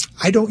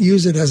 I don't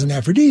use it as an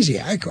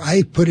aphrodisiac.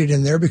 I put it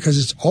in there because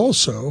it's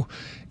also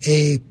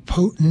a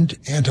potent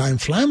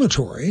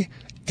anti-inflammatory,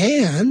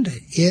 and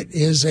it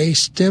is a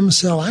stem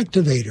cell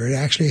activator. It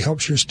actually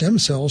helps your stem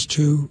cells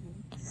to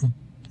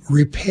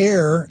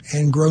repair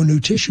and grow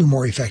new tissue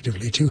more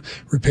effectively, to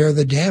repair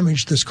the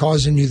damage that's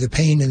causing you the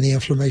pain and the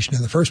inflammation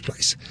in the first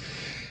place.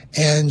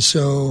 And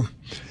so,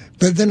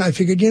 but then I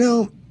figured,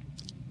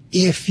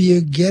 if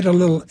you get a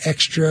little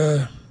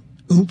extra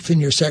oomph in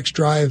your sex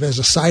drive as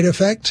a side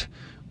effect,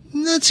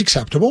 that's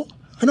acceptable.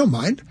 I don't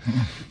mind.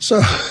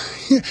 So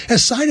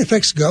as side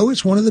effects go,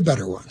 it's one of the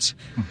better ones.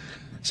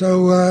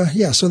 So,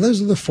 so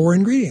those are the 4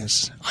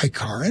 ingredients: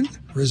 Icariin,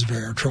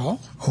 resveratrol,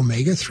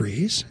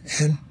 omega-3s,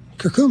 and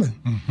curcumin.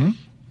 Mm-hmm.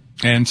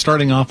 And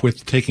starting off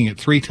with taking it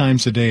 3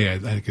 times a day, I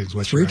think is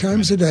what 3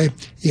 times a day.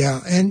 Yeah.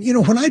 And,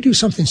 when I do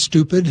something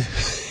stupid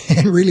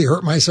and really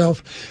hurt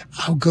myself,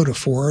 I'll go to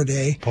 4 a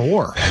day.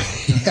 4?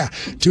 Yeah.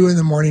 2 in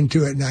the morning,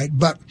 2 at night.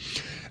 But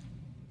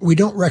we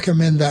don't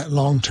recommend that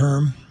long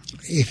term.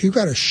 If you've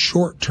got a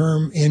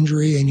short-term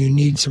injury and you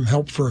need some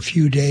help for a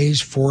few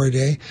days, 4 a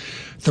day,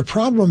 the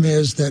problem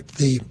is that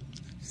the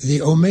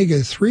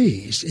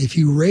omega-3s, if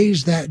you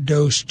raise that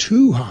dose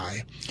too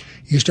high,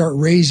 you start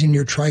raising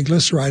your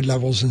triglyceride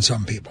levels in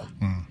some people.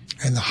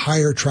 And the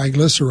higher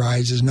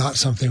triglycerides is not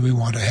something we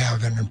want to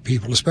have in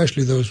people,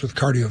 especially those with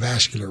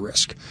cardiovascular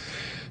risk.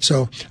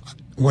 So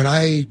when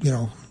I,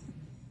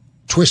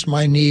 twist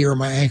my knee or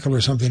my ankle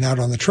or something out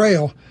on the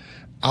trail,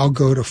 I'll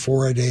go to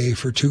 4 a day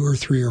for 2 or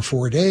 3 or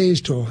 4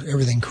 days till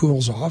everything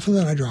cools off, and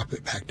then I drop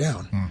it back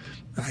down.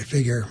 I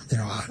figure,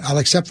 I'll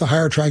accept the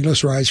higher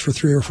triglycerides for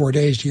 3 or 4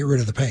 days to get rid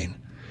of the pain.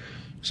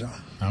 So.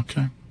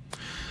 Okay.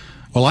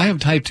 Well, I have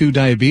type 2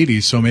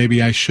 diabetes, so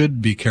maybe I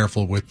should be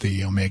careful with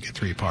the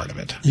omega-3 part of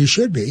it. You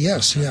should be,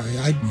 yes. Yeah,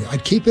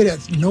 I'd keep it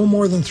at no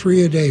more than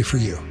 3 a day for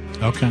you.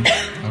 Okay.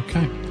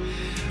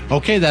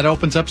 Okay, that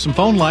opens up some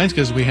phone lines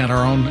because we had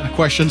our own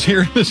questions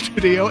here in the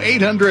studio.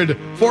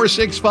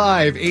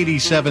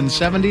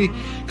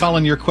 800-465-8770.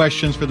 Calling your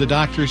questions for the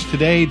doctors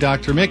today.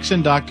 Dr.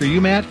 Mixon, Dr.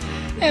 Umat,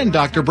 and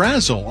Dr.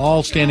 Brazel,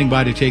 all standing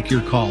by to take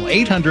your call.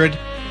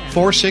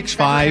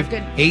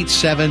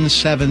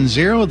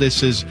 800-465-8770.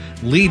 This is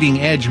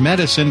Leading Edge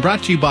Medicine,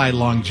 brought to you by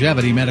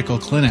Longevity Medical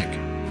Clinic.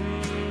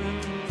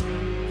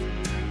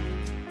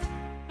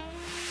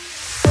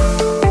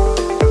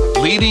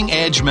 Leading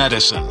Edge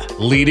Medicine.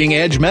 Leading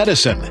Edge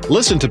Medicine.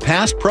 Listen to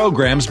past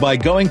programs by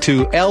going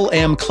to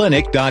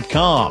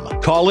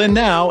lmclinic.com. Call in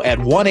now at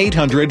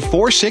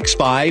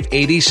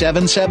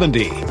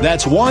 1-800-465-8770.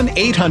 That's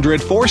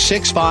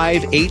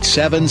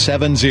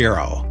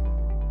 1-800-465-8770.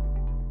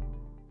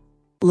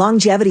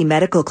 Longevity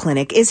Medical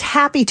Clinic is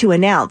happy to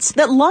announce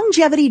that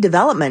Longevity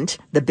Development,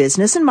 the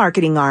business and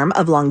marketing arm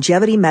of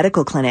Longevity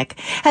Medical Clinic,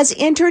 has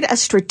entered a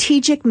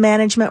strategic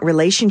management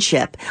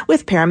relationship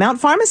with Paramount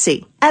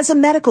Pharmacy. As a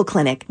medical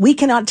clinic, we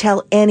cannot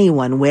tell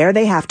anyone where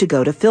they have to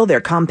go to fill their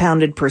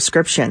compounded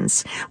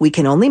prescriptions. We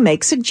can only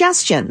make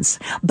suggestions.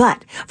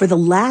 But for the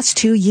last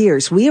 2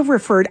 years, we have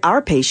referred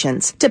our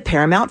patients to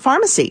Paramount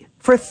Pharmacy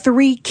for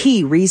 3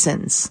 key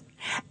reasons.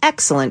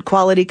 Excellent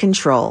quality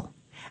control,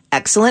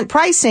 excellent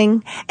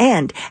pricing,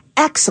 and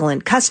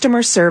excellent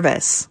customer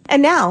service.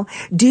 And now,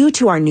 due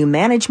to our new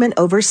management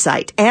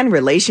oversight and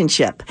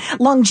relationship,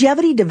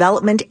 Longevity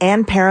Development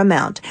and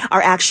Paramount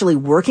are actually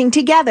working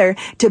together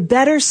to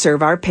better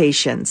serve our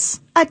patients.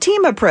 A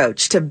team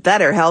approach to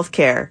better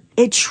healthcare.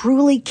 It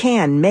truly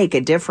can make a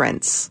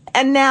difference.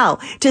 And now,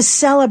 to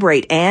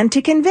celebrate and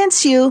to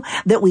convince you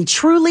that we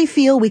truly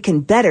feel we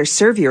can better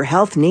serve your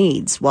health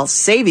needs while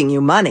saving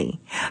you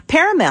money,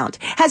 Paramount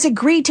has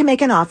agreed to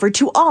make an offer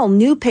to all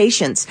new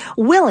patients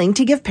willing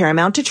to give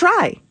Paramount a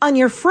try. On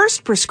your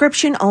first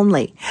prescription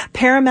only,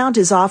 Paramount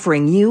is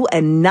offering you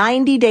a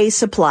 90-day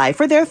supply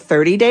for their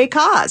 30-day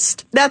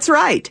cost. That's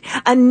right,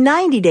 a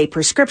 90-day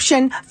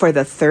prescription for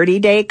the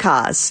 30-day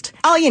cost.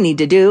 All you need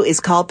to do is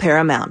call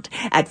Paramount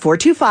at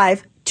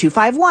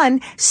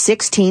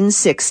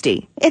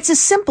 425-251-1660. It's as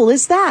simple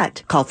as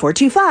that. Call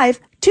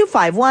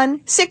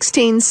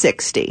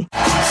 425-251-1660.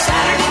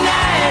 Saturday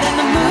night and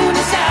the moon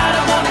is out.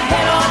 I want to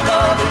head on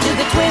over to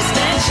the twist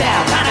and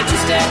shout. Find a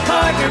two-step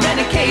partner and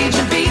a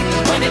Cajun beat.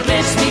 When it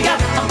lifts me up,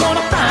 I'm going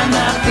to find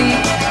my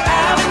feet.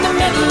 Out in the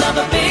middle of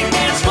a big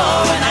dance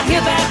floor, and I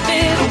hear that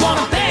fiddle,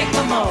 want to beg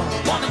for more.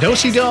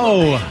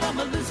 Do-si-do.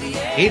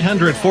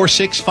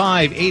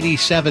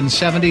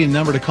 800-465-8770, the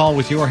number to call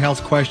with your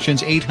health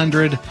questions,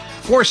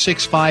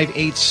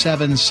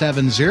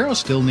 800-465-8770.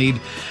 Still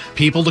need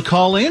people to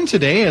call in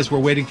today as we're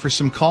waiting for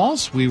some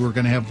calls. We were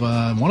going to have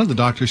one of the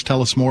doctors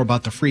tell us more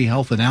about the free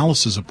health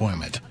analysis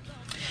appointment.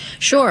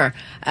 Sure.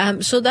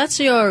 So that's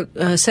your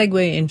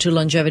segue into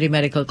Longevity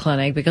Medical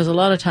Clinic, because a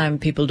lot of time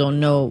people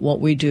don't know what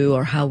we do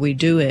or how we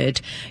do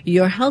it.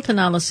 Your health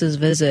analysis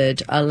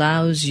visit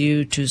allows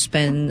you to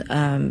spend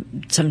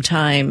some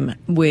time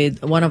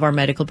with one of our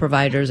medical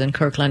providers in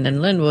Kirkland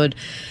and Linwood,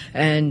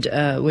 and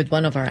with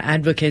one of our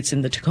advocates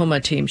in the Tacoma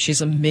team.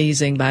 She's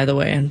amazing, by the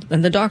way, and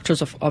the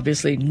doctors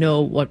obviously know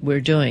what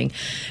we're doing.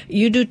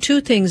 You do 2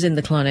 things in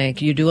the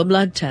clinic. You do a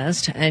blood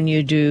test and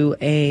you do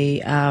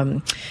a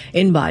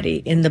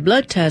in-body. In the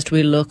blood test,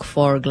 we look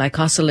for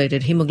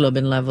glycosylated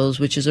hemoglobin levels,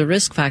 which is a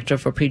risk factor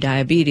for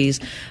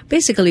prediabetes.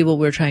 Basically, what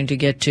we're trying to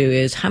get to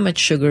is how much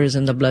sugar is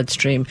in the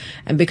bloodstream,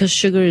 and because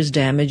sugar is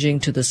damaging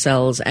to the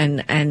cells,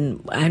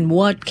 and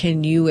what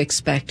can you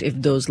expect if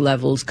those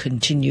levels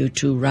continue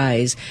to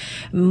rise?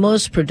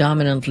 Most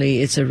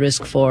predominantly, it's a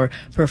risk for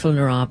peripheral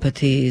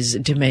neuropathies,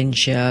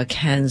 dementia,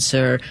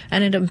 cancer,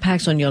 and it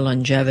impacts on your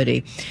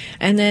longevity.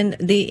 And then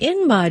the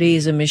in-body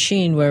is a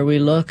machine where we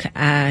look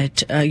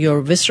at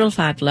your visceral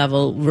fat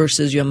level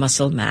versus your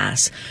muscle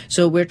mass.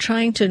 So we're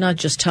trying to not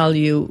just tell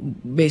you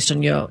based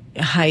on your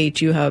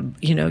height, you have,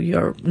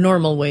 your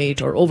normal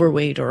weight or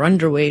overweight or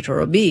underweight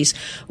or obese.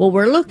 What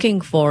we're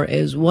looking for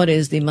is what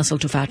is the muscle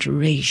to fat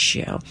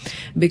ratio,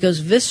 because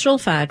visceral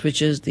fat,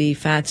 which is the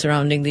fat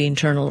surrounding the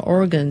internal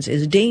organs,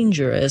 is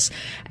dangerous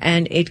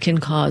and it can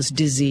cause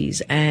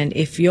disease. And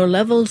if your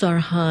levels are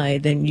high,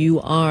 then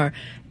you are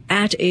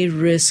at a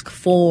risk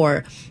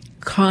for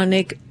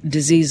chronic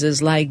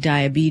diseases like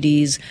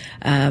diabetes,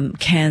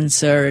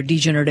 cancer,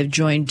 degenerative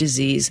joint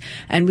disease.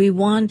 And we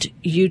want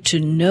you to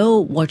know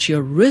what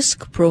your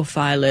risk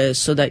profile is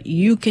so that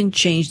you can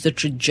change the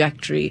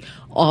trajectory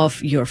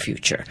of your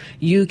future.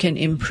 You can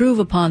improve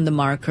upon the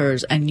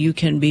markers and you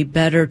can be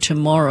better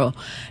tomorrow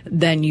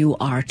than you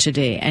are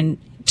today. And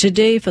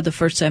today, for the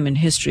first time in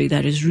history,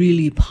 that is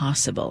really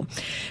possible.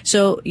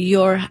 So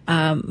your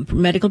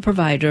medical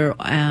provider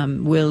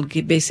will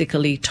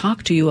basically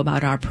talk to you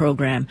about our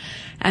program.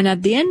 And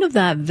at the end of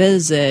that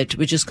visit,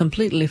 which is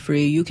completely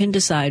free, you can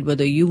decide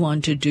whether you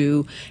want to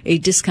do a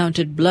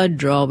discounted blood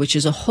draw, which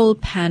is a whole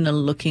panel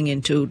looking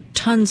into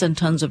tons and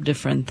tons of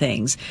different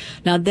things.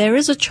 Now, there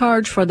is a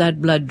charge for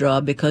that blood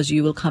draw because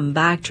you will come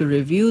back to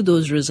review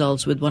those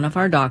results with one of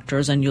our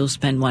doctors and you'll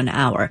spend 1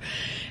 hour.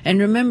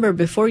 And remember,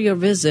 before your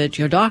visit,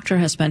 your doctor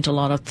has spent a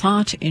lot of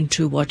thought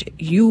into what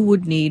you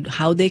would need,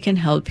 how they can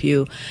help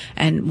you.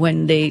 And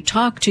when they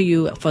talk to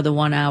you for the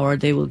 1 hour,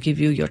 they will give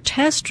you your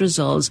test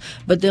results,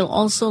 but they'll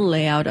also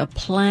lay out a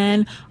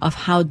plan of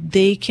how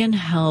they can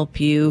help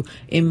you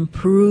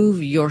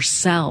improve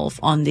yourself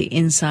on the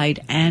inside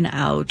and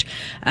out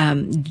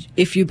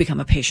if you become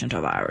a patient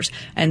of ours.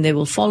 And they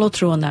will follow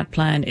through on that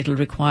plan. It'll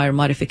require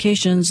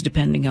modifications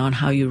depending on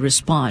how you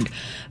respond.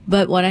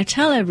 But what I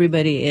tell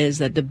everybody is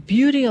that the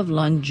beauty of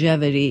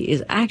longevity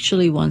is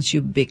actually once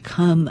you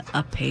become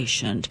a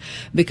patient,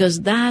 because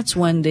that's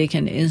when they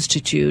can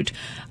institute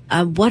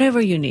whatever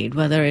you need,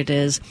 whether it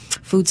is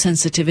food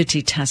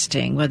sensitivity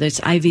testing, whether it's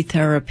IV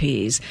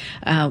therapies,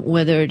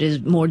 whether it is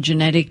more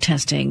genetic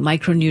testing,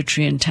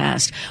 micronutrient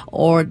test,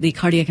 or the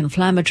cardiac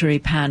inflammatory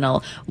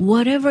panel,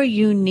 whatever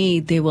you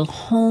need, they will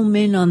home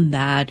in on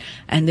that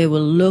and they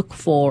will look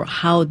for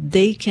how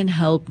they can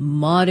help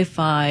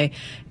modify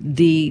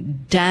the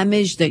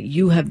damage that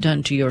you have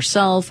done to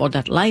yourself or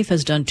that life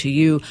has done to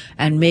you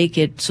and make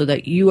it so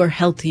that you are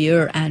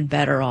healthier and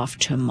better off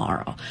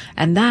tomorrow.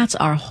 And that's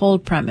our whole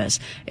premise.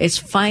 It's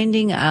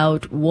finding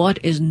out what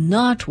is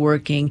not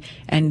working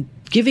and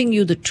giving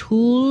you the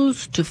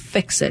tools to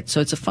fix it.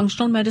 So it's a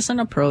functional medicine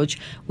approach.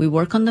 We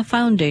work on the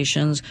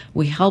foundations.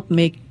 We help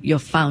make your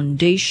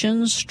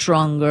foundations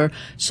stronger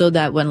so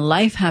that when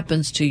life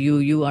happens to you,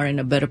 you are in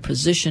a better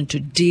position to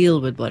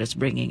deal with what is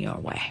bringing your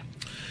way.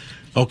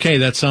 Okay,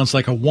 that sounds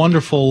like a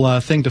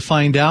wonderful thing to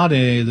find out.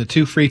 The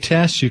 2 free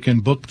tests, you can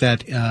book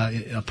that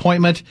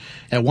appointment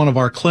at one of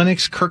our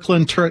clinics,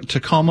 Kirkland,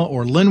 Tacoma,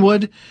 or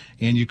Linwood,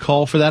 and you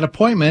call for that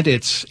appointment.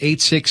 It's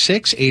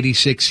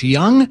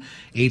 866-86-YOUNG,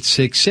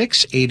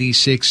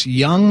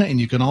 866-86-YOUNG,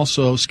 and you can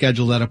also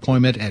schedule that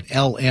appointment at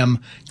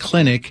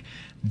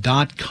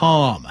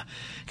lmclinic.com.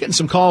 Getting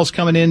some calls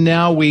coming in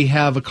now. We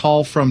have a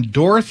call from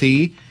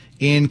Dorothy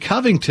in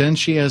Covington.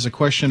 She has a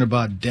question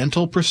about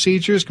dental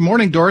procedures. Good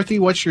morning, Dorothy.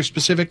 What's your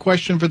specific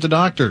question for the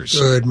doctors?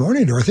 Good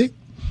morning, Dorothy.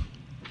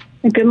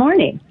 Good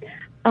morning.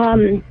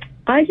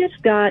 I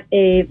just got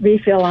a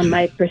refill on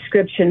my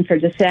prescription for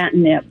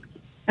dasatinib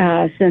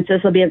since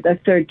this will be the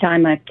 3rd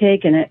time I've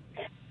taken it.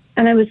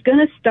 And I was going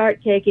to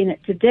start taking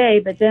it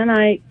today, but then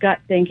I got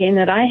thinking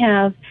that I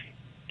have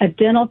a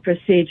dental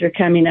procedure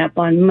coming up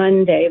on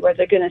Monday where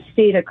they're going to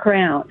seat a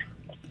crown.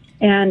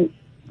 And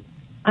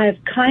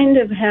I've kind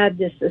of had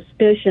this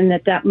suspicion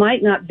that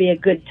might not be a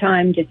good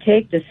time to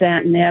take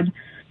dasatinib,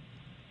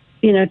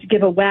 you know, to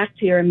give a whack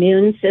to your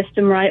immune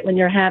system, right, when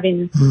you're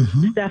having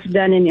stuff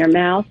done in your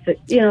mouth that,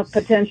 you know,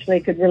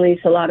 potentially could release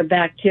a lot of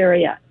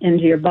bacteria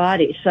into your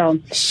body. So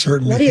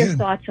certainly what are your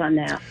thoughts on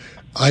that?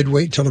 I'd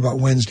wait till about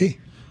Wednesday.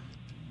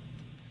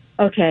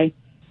 Okay.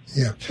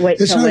 Yeah. Wait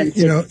till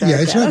Wednesday. You know,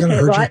 it's not going to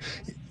hurt you.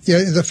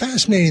 Yeah, the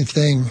fascinating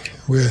thing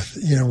with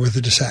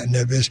the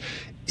dasatinib is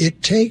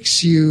it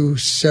takes you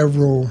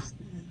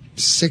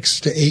 6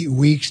 to 8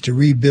 weeks to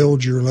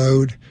rebuild your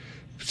load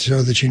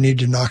so that you need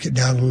to knock it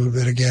down a little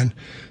bit again.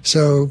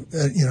 So,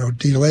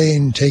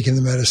 delaying taking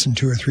the medicine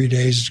 2 or 3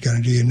 days is going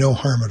to do you no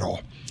harm at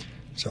all.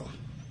 So,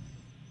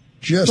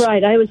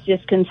 Right. I was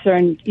just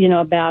concerned,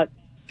 about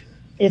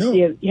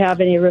if you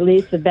have any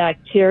release of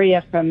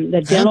bacteria from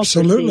the dental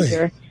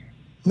procedure.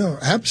 No,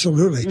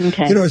 absolutely.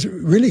 Okay. It's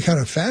really kind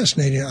of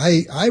fascinating.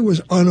 I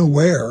was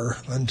unaware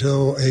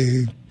until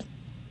a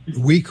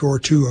week or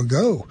 2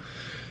 ago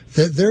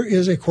that there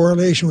is a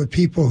correlation with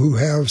people who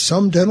have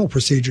some dental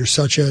procedures,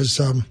 such as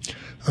a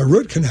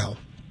root canal,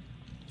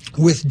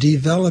 with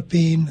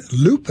developing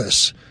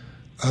lupus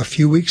a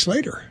few weeks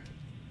later.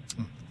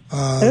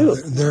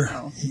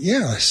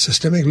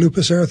 Systemic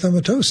lupus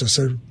erythematosus.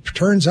 It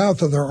turns out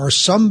that there are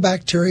some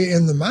bacteria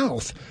in the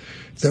mouth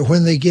that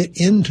when they get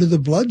into the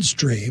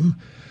bloodstream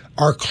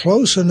are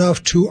close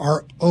enough to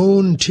our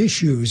own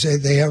tissues.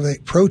 They have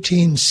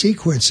protein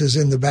sequences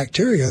in the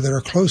bacteria that are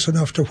close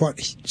enough to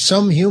what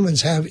some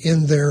humans have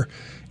in their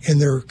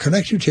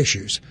connective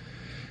tissues,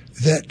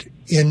 that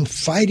in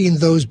fighting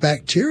those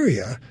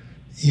bacteria,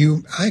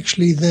 you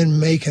actually then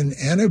make an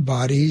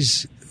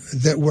antibodies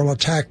that will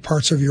attack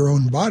parts of your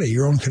own body,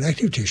 your own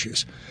connective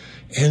tissues.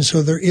 And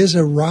so there is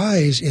a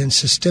rise in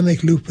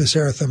systemic lupus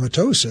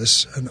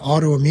erythematosus, an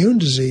autoimmune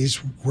disease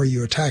where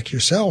you attack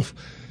yourself,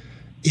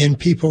 in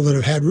people that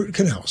have had root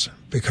canals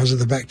because of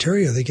the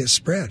bacteria that get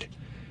spread.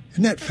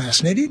 Isn't that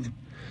fascinating?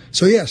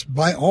 So yes,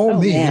 by all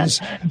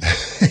means,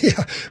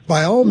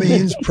 by all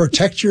means,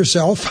 protect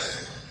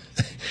yourself.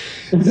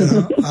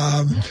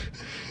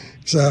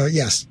 So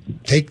yes,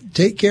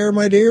 take care,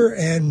 my dear,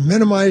 and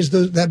minimize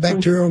that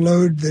bacterial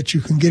load that you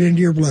can get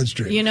into your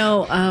bloodstream. You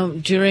know,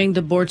 during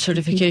the board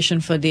certification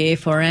for the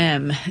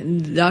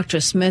A4M, Dr.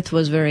 Smith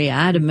was very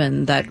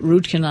adamant that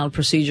root canal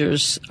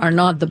procedures are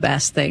not the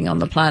best thing on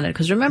the planet.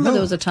 Because remember,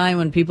 there was a time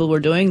when people were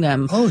doing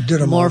them,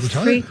 did them more all the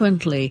time.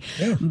 frequently.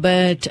 Yeah.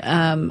 But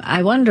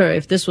I wonder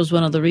if this was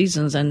one of the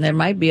reasons, and there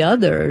might be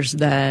others,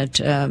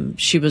 that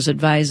she was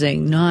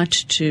advising not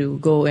to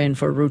go in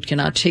for root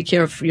canal. Take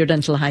care of your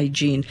dental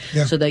hygiene.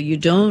 Yeah. So that you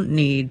don't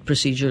need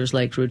procedures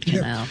like root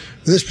canal. Yeah.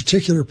 This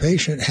particular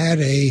patient had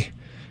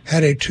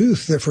a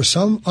tooth that, for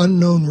some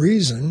unknown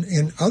reason,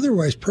 in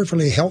otherwise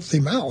perfectly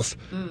healthy mouth,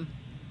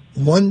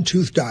 one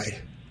tooth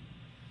died.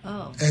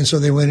 Oh. And so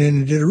they went in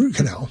and did a root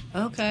canal.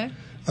 Okay.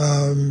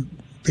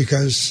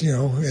 Because,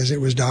 as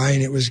it was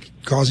dying, it was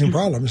causing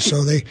problems.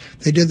 So they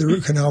did the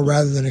root canal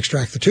rather than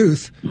extract the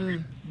tooth.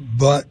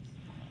 But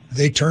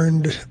they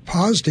turned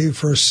positive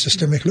for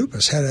systemic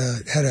lupus, had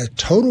a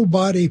total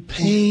body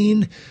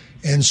pain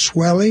and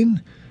swelling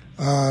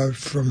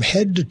from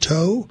head to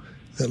toe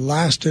that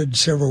lasted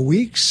several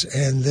weeks,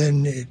 and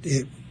then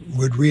it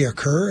would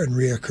reoccur.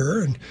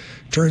 And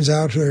turns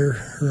out her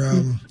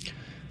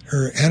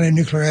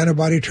anti-nuclear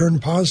antibody turned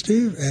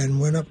positive and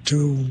went up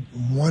to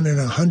 1 in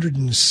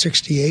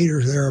 168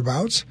 or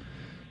thereabouts,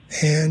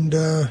 and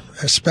a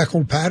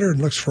speckled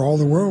pattern looks for all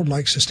the world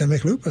like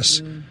systemic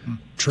lupus,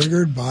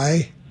 triggered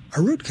by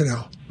a root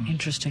canal.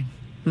 Interesting.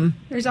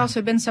 There's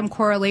also been some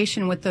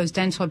correlation with those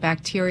dental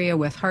bacteria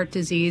with heart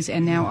disease,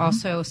 and now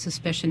also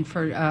suspicion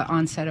for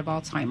onset of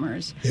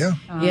Alzheimer's. Yeah.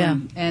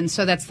 And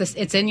so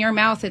it's in your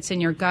mouth, it's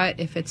in your gut.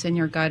 If it's in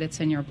your gut, it's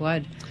in your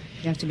blood.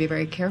 You have to be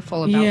very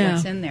careful about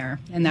what's in there.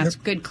 And that's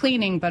good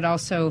cleaning, but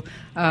also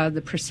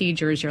the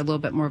procedures, you're a little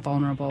bit more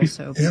vulnerable,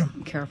 so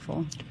be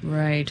careful.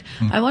 Right.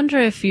 I wonder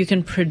if you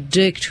can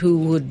predict who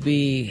would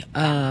be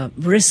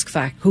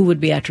who would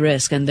be at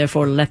risk, and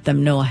therefore let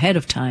them know ahead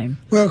of time.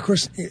 Well, of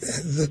course,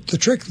 the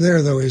trick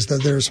there, though, is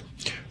that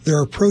there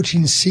are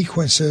protein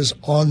sequences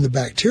on the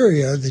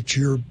bacteria that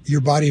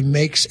your body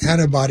makes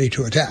antibody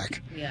to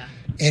attack. Yeah.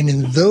 And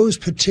in those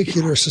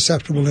particular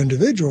susceptible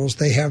individuals,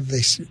 they have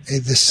the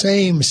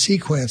same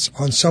sequence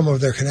on some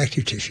of their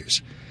connective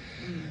tissues.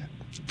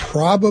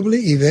 Probably,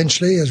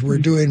 eventually, as we're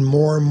doing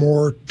more and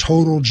more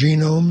total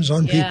genomes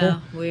on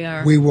people,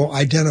 we will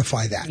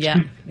identify that.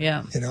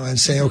 Yeah. And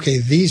say, okay,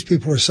 these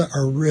people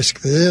are risk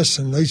for this,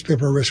 and these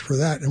people are risk for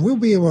that, and we'll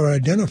be able to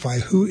identify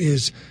who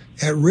is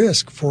at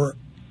risk for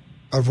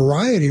a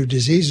variety of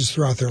diseases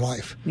throughout their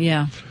life.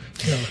 Yeah.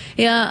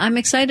 Yeah, I'm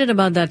excited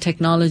about that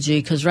technology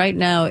because right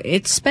now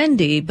it's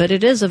spendy, but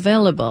it is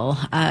available.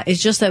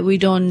 It's just that we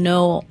don't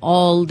know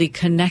all the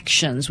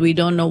connections. We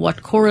don't know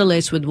what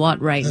correlates with what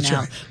That's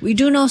now. Right. We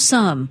do know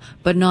some,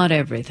 but not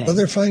everything. Well,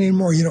 they're finding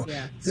more.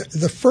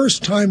 The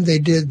first time they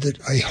did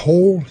a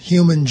whole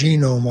human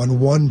genome on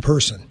one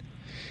person,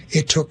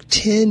 it took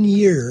 10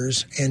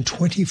 years and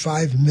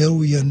 $25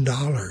 million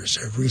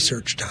of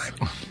research time,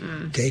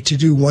 to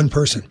do one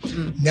person.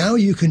 Now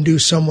you can do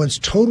someone's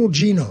total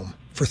genome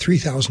for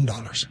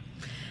 $3,000.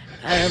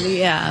 A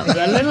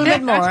little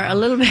bit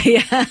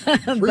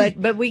more,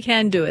 but we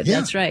can do it. Yeah.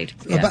 That's right.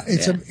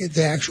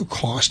 The actual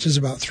cost is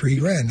about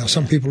 $3,000. Now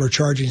some people are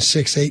charging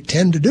 $6,000, $8,000,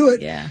 $10,000 to do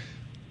it. Yeah.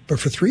 But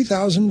for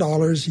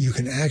 $3,000, you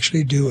can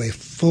actually do a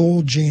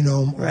full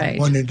genome on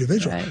one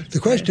individual. Right. The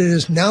question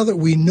is, now that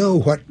we know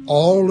what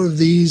all of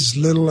these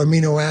little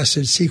amino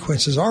acid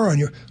sequences are on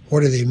you,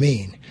 what do they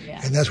mean?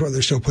 And that's what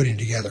they're still putting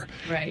together.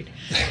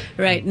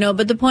 Right. No,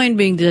 but the point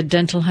being that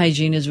dental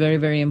hygiene is very,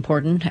 very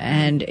important,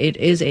 and it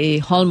is a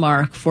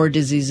hallmark for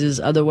diseases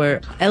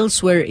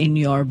elsewhere in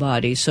your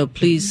body. So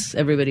please,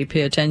 everybody,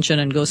 pay attention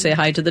and go say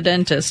hi to the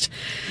dentist.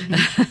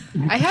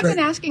 I have been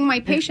asking my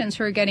patients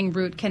who are getting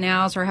root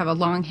canals or have a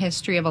long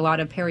history of a lot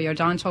of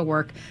periodontal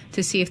work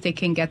to see if they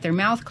can get their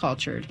mouth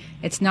cultured.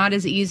 It's not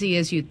as easy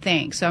as you'd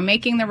think. So I'm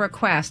making the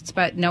requests,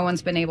 but no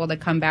one's been able to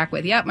come back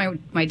with,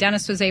 my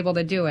dentist was able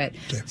to do it.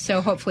 Okay.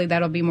 So hopefully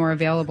that'll be more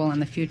available in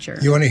the future.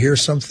 You want to hear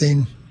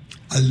something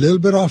a little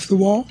bit off the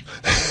wall?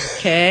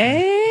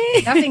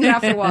 Okay. Nothing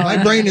off the wall.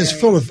 My brain is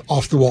full of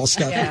off the wall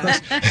stuff.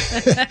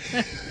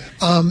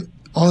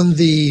 On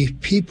the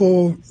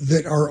people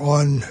that are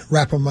on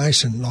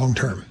rapamycin long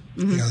term,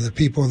 the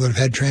people that have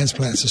had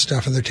transplants and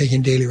stuff, and they're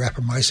taking daily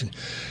rapamycin,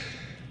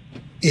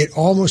 it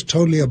almost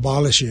totally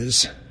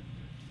abolishes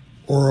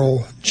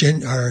oral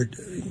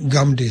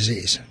gum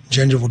disease,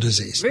 gingival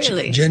disease.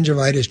 Really?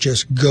 Gingivitis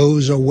just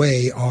goes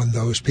away on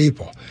those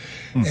people.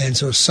 And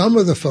so some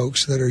of the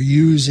folks that are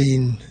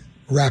using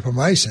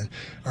rapamycin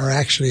are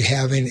actually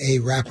having a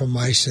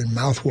rapamycin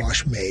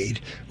mouthwash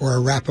made or a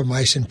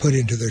rapamycin put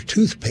into their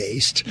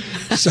toothpaste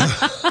so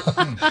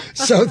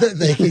that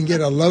they can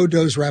get a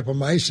low-dose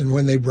rapamycin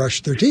when they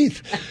brush their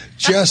teeth,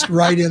 just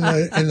right in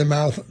the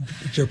mouth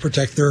to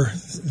protect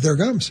their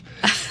gums,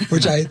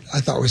 which I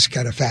thought was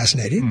kind of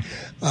fascinating.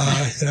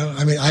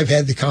 I've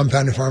had the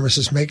compounding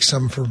pharmacist make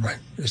some in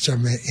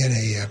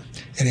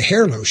a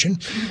hair lotion.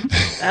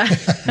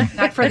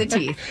 Not for the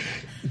teeth.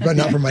 But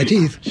not for my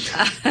teeth.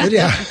 But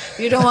yeah.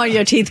 You don't want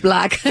your teeth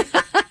black. No.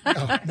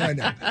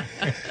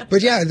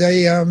 But yeah,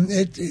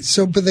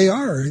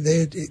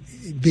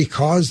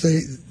 because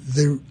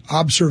the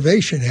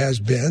observation has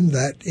been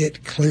that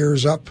it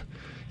clears up,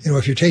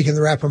 if you're taking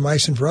the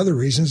rapamycin for other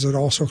reasons, it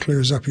also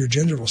clears up your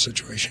gingival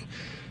situation.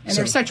 And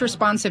there's such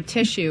responsive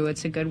tissue,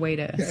 it's a good way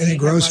to... And it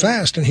grows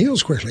fast and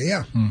heals quickly,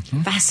 yeah.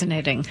 Mm-hmm.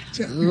 Fascinating.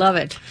 Love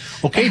it.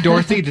 Okay,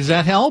 Dorothy, does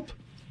that help?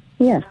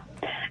 Yes.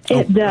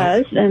 It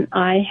does, and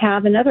I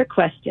have another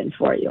question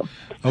for you.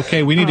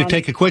 Okay, we need to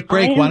take a quick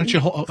break. Why don't you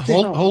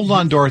hold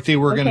on, Dorothy?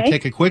 We're going to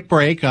take a quick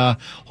break.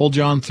 Hold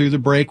you on through the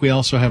break. We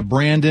also have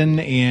Brandon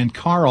and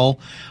Carl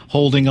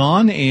holding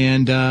on,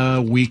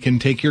 and we can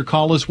take your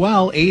call as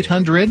well.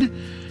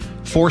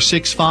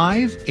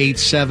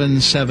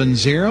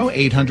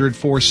 800-465-8770,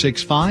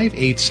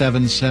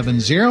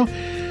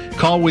 800-465-8770.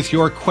 Call with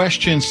your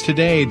questions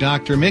today.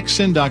 Dr.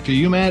 Mixon, Dr.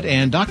 Umat,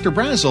 and Dr.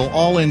 Brazel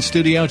all in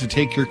studio to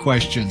take your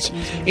questions.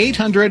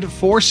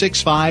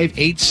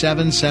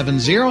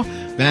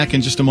 800-465-8770. Back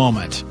in just a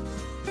moment.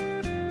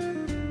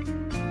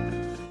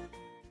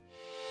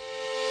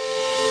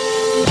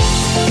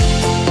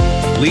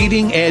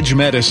 Leading Edge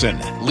Medicine.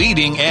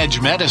 Leading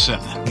Edge Medicine.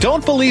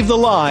 Don't believe the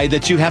lie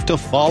that you have to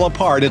fall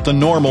apart at the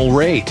normal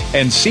rate,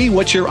 and see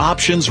what your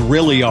options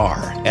really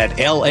are at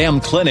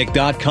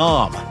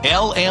lmclinic.com.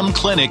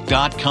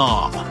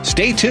 lmclinic.com.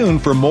 Stay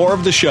tuned for more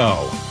of the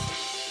show.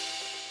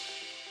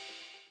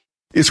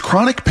 Is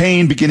chronic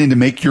pain beginning to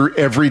make your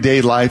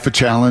everyday life a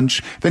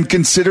challenge? Then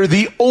consider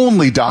the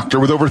only doctor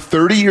with over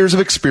 30 years of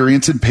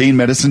experience in pain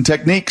medicine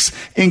techniques,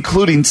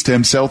 including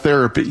stem cell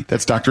therapy.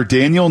 That's Dr.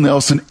 Daniel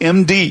Nelson,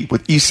 MD,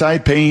 with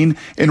Eastside Pain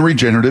and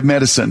Regenerative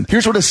Medicine.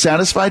 Here's what a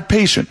satisfied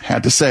patient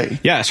had to say.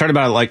 Yeah, I started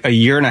about a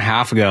year and a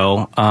half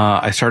ago.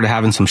 I started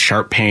having some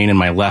sharp pain in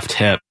my left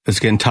hip. It's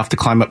getting tough to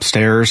climb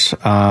upstairs,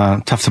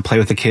 tough to play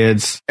with the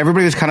kids.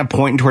 Everybody was kind of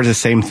pointing towards the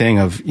same thing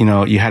of,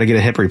 you had to get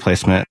a hip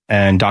replacement.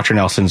 And Dr.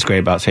 Nelson's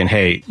great about saying,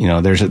 hey,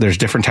 there's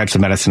different types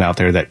of medicine out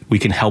there that we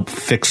can help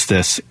fix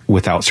this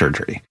without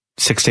surgery.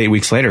 6 to 8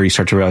 weeks later, you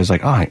start to realize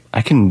I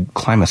can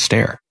climb a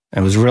stair. It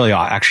was really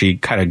actually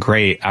kind of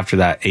great after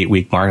that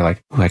 8-week mark.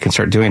 I can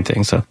start doing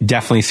things. So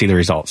definitely see the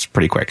results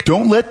pretty quick.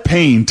 Don't let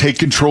pain take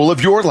control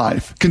of your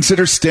life.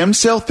 Consider stem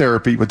cell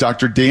therapy with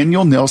Dr.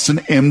 Daniel Nelson,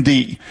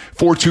 MD.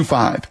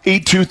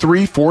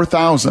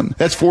 425-823-4000.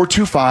 That's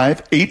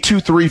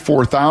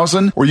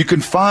 425-823-4000. Or you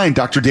can find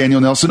Dr. Daniel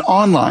Nelson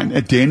online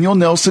at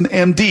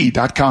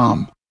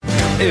danielnelsonmd.com.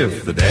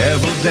 If the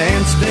devil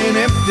danced in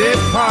empty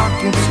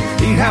pockets,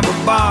 he'd have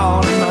a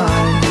ball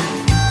tonight.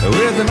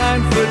 With a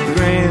 9-foot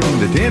grin,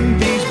 a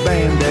 10-piece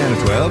band, and a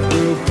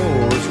 12-through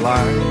chorus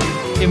line.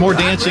 Okay, more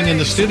dancing in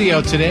the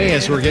studio today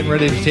as we're getting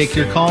ready to take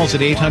your calls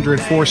at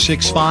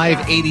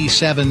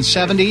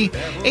 800-465-8770,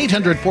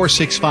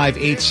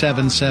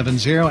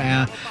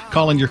 800-465-8770.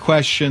 Calling your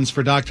questions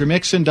for Dr.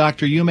 Mixon,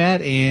 Dr. Umat,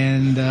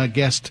 and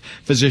guest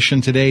physician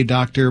today,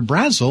 Dr.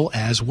 Brazel,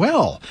 as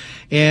well.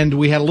 And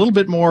we had a little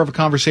bit more of a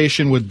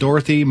conversation with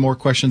Dorothy, more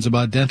questions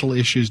about dental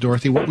issues.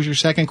 Dorothy, what was your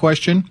second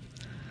question?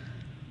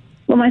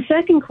 Well, my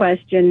second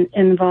question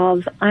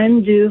involves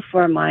I'm due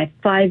for my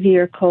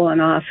 5-year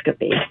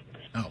colonoscopy.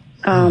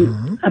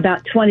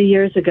 About 20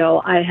 years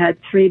ago, I had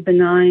 3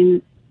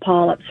 benign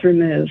polyps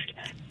removed.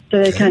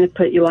 So they kind of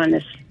put you on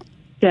this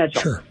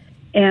schedule. Sure.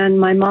 And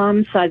my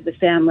mom's side of the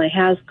family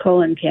has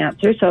colon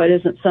cancer, so it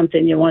isn't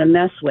something you want to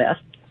mess with.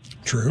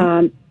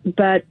 True.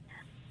 But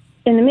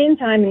in the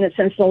meantime,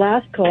 since the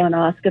last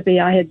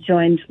colonoscopy, I had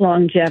joined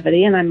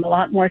Longevity, and I'm a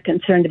lot more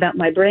concerned about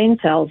my brain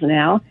cells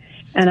now.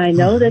 And I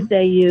know that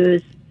they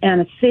use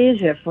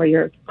anesthesia for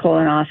your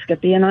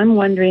colonoscopy, and I'm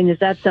wondering, is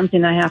that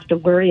something I have to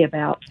worry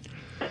about?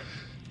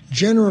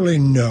 Generally,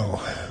 no.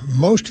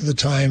 Most of the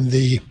time,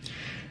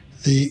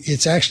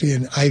 it's actually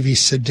an IV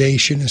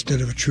sedation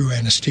instead of a true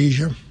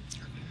anesthesia.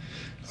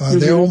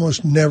 They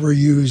almost never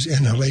use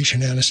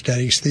inhalation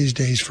anesthetics these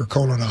days for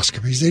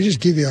colonoscopies. They just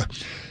give you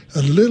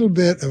a little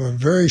bit of a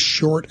very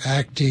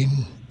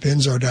short-acting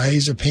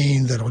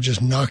benzodiazepine that'll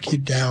just knock you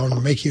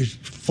down, make you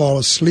fall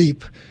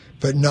asleep,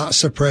 but not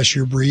suppress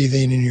your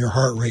breathing and your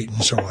heart rate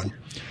and so on.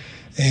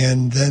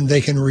 And then they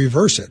can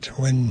reverse it.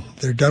 When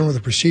they're done with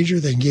the procedure,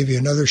 they can give you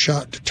another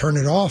shot to turn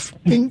it off,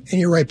 bing,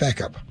 and you're right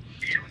back up.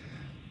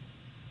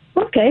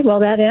 Okay, well,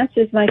 that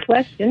answers my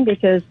question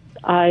because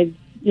I,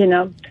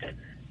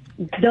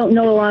 don't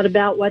know a lot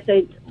about what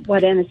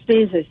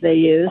anesthesias they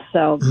use,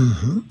 so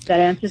that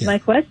answers my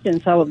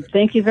question. So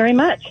thank you very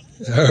much.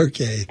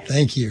 Okay,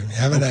 thank you.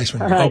 Have a nice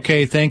one. Right.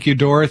 Okay, thank you,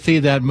 Dorothy.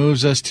 That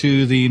moves us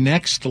to the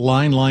next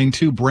line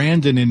 2,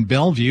 Brandon in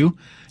Bellevue.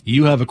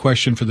 You have a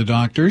question for the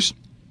doctors.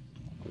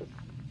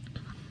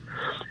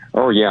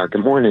 Oh, yeah.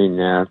 Good morning.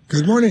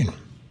 Good morning.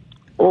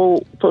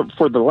 Oh,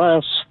 for the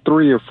last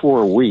 3 or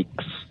 4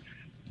 weeks,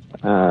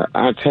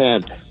 I've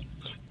had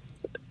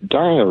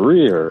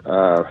diarrhea,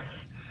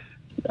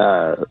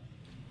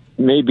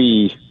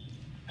 maybe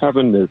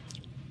having to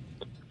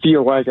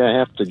feel like I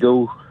have to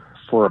go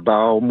for a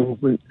bowel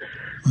movement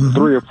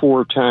 3 or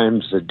 4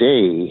 times a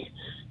day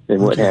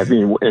and what have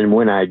you. And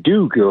when I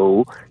do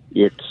go,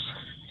 it's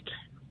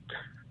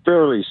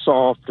fairly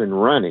soft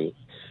and runny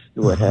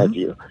and what have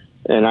you.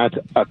 And I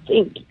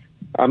think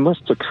I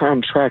must have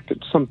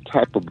contracted some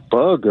type of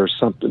bug or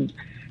something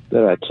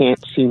that I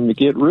can't seem to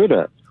get rid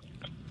of.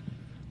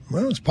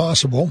 Well, it's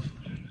possible.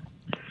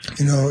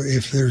 You know,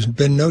 if there's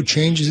been no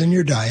changes in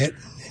your diet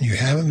and you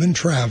haven't been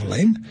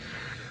traveling,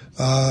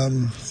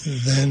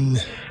 then,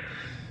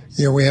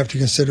 you know, we have to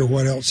consider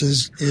what else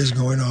is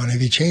going on.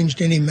 Have you changed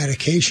any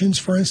medications,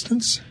 for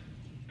instance?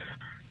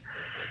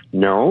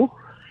 No.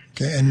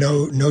 Okay, and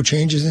no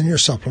changes in your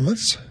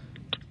supplements?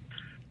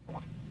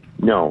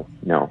 No.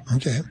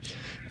 Okay,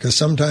 because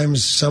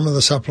sometimes some of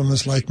the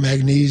supplements like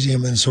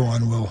magnesium and so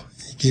on will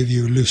give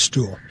you loose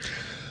stool.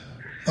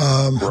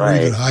 Or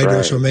even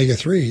high-dose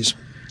omega-3s.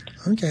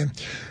 Okay.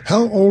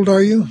 How old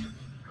are you?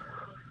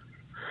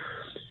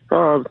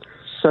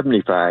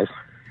 75.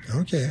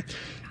 Okay.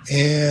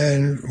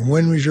 And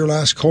when was your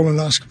last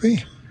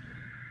colonoscopy?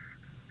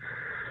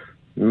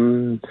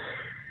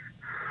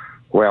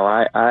 Well,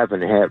 I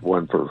haven't had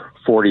one for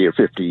 40 or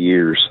 50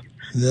 years.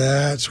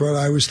 That's what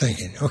I was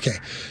thinking. Okay.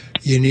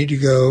 You need to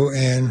go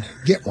and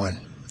get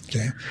one.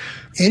 Okay.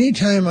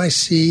 Anytime I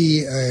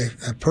see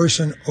a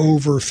person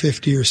over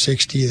 50 or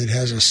 60 that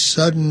has a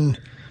sudden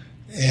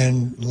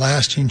and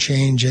lasting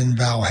change in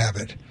bowel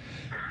habit,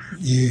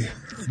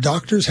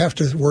 doctors have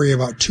to worry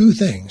about 2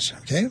 things,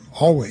 okay?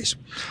 Always.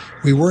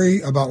 We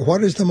worry about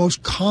what is the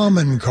most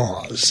common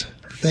cause,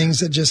 things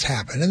that just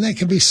happen. And that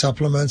can be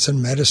supplements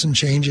and medicine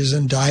changes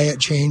and diet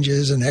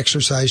changes and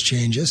exercise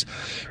changes.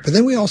 But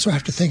then we also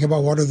have to think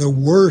about what are the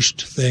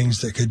worst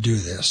things that could do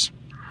this.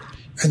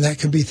 And that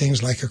can be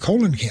things like a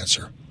colon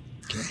cancer.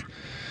 Okay.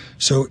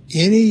 So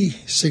any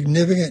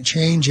significant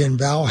change in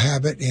bowel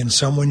habit in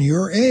someone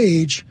your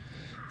age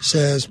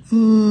says,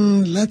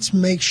 let's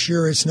make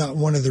sure it's not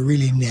one of the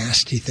really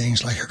nasty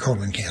things like a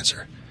colon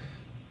cancer.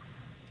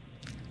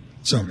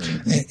 So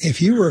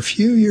if you were a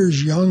few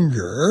years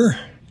younger,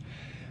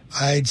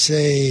 I'd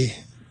say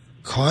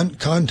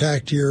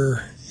contact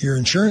your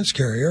insurance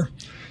carrier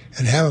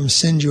and have them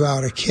send you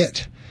out a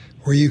kit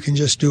where you can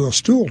just do a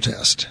stool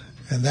test.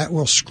 And that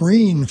will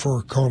screen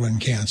for colon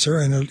cancer,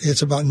 and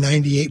it's about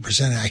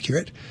 98%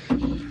 accurate.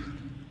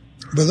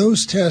 But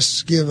those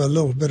tests give a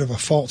little bit of a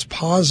false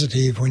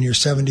positive when you're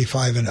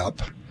 75 and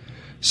up.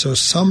 So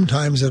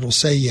sometimes it'll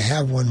say you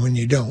have one when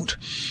you don't.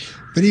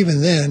 But even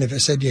then, if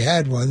it said you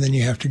had one, then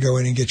you have to go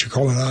in and get your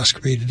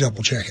colonoscopy to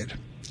double check it.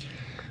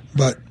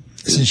 But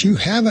since you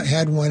haven't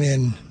had one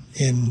in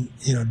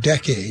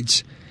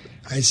decades,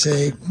 I'd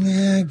say,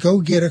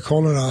 go get a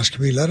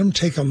colonoscopy, let them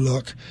take a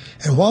look.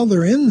 And while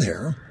they're in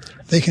there,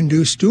 they can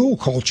do stool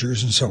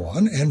cultures and so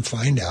on and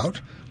find out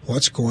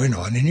what's going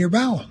on in your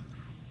bowel.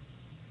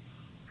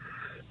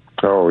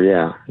 Oh,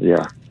 yeah.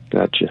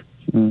 Gotcha.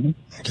 Mm-hmm.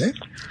 Okay.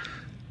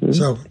 Mm-hmm.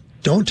 So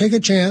don't take a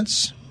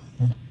chance.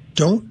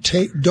 Don't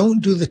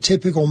do the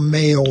typical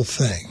male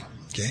thing.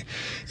 Okay.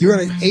 You're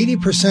at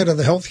 80% of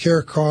the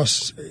healthcare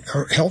costs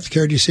or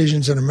healthcare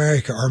decisions in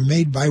America are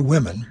made by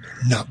women,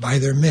 not by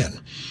their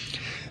men.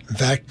 In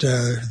fact,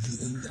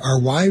 our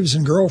wives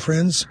and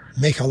girlfriends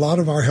make a lot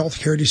of our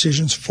healthcare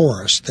decisions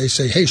for us. They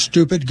say, hey,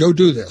 stupid, go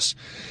do this.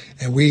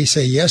 And we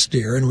say, yes,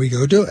 dear, and we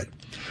go do it.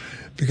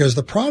 Because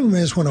the problem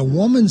is when a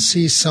woman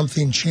sees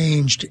something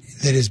changed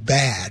that is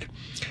bad,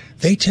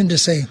 they tend to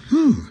say,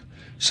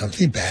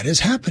 something bad is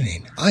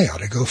happening. I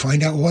ought to go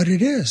find out what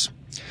it is.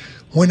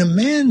 When a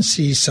man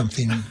sees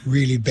something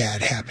really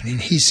bad happening,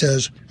 he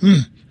says,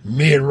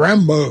 me and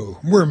Rambo,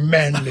 we're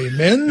manly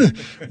men.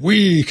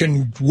 We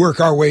can work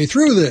our way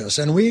through this.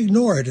 And we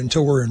ignore it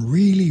until we're in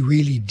really,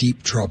 really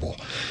deep trouble.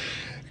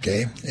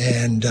 Okay?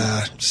 And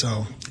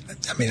so,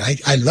 I mean,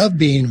 I love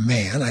being a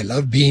man. I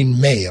love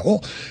being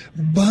male.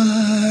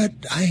 But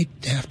I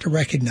have to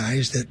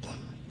recognize that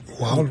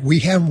while we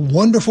have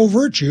wonderful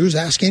virtues,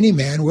 ask any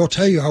man, we'll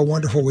tell you how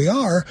wonderful we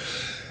are,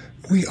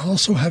 we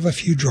also have a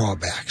few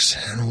drawbacks.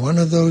 And one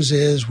of those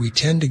is we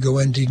tend to go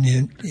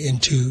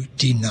into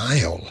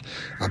denial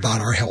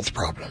about our health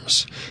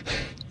problems.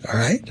 All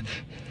right?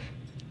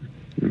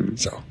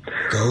 So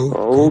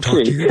go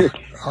talk to your...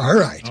 All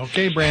right.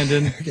 Okay,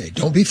 Brandon. Okay,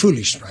 don't be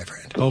foolish, my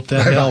friend. Hope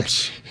that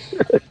helps.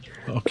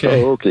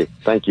 Okay. Oh, okay.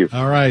 Thank you.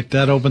 All right.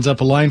 That opens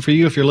up a line for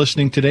you. If you're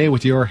listening today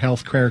with your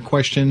health care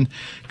question,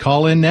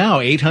 call in now.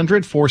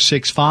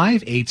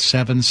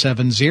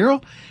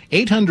 800-465-8770.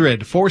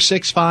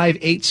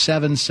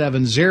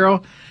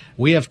 800-465-8770.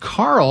 We have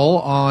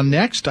Carl on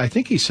next. I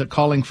think he's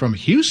calling from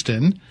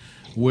Houston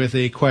with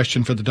a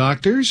question for the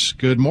doctors.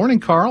 Good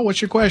morning, Carl.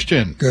 What's your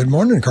question? Good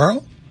morning,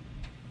 Carl.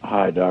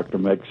 Hi, Dr.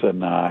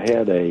 Mixon. I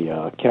had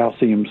a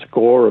calcium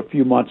score a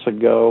few months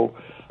ago.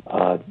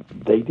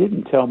 They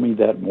didn't tell me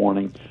that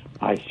morning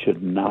I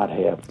should not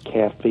have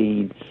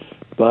caffeine,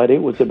 but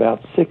it was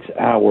about 6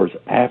 hours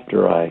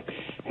after I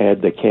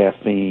had the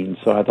caffeine,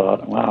 so I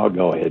thought, well, I'll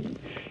go ahead and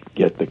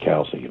get the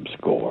calcium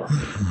score.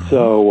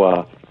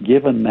 So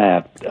given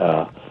that,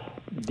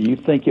 do you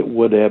think it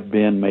would have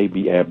been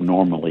maybe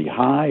abnormally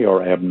high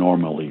or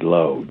abnormally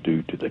low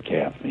due to the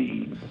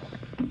caffeine?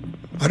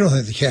 I don't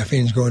think the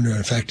caffeine is going to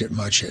affect it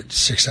much at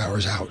 6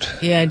 hours out.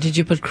 Yeah, did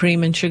you put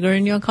cream and sugar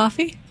in your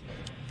coffee?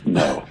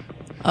 No.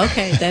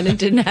 Okay, then it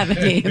didn't have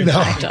any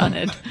impact on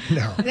it.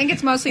 No. I think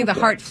it's mostly the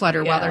heart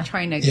flutter while they're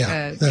trying to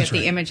get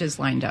the images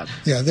lined up.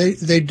 Yeah,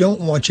 they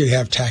don't want you to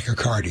have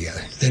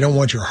tachycardia. They don't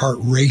want your heart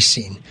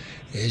racing.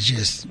 It's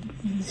just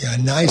a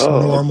nice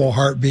normal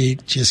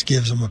heartbeat just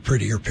gives them a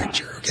prettier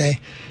picture, okay?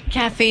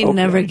 Caffeine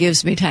never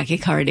gives me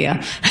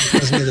tachycardia.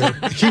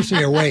 It keeps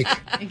me awake.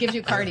 It gives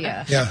you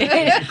cardia. Yeah.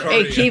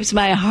 It keeps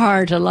my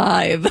heart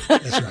alive.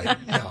 That's right.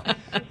 Yeah.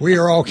 We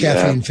are all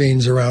caffeine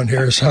fiends around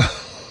here, so...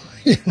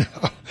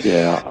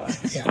 Yeah,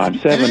 I'm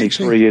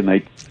 73,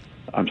 and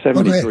I'm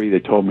 73. They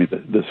told me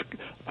that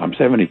I'm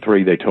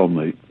 73. They told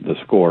me the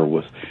score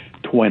was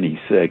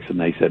 26, and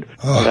they said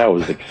that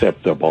was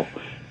acceptable.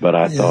 But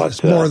I thought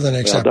it's more than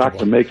acceptable.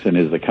 Dr. Mixon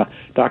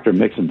Dr.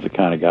 Mixon's the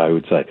kind of guy who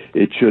would say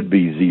it should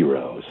be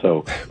 0.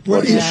 So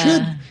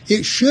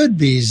it should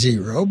be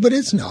 0, but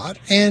it's not.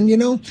 And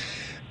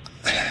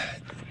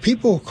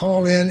people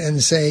call in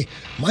and say,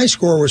 my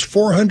score was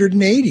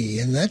 480,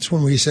 and that's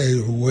when we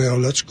say, well,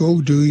 let's go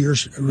do your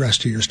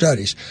rest of your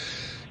studies.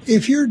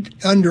 If you're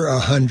under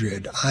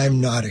 100, I'm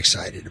not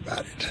excited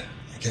about it.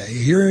 Okay,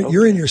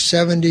 you're in your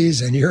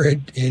 70s and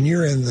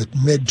you're in the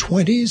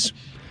mid-20s.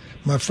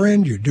 My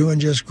friend, you're doing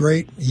just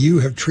great. You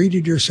have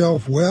treated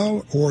yourself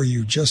well, or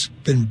you've just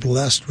been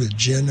blessed with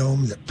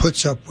genome that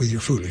puts up with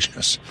your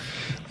foolishness.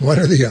 One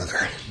or the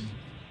other.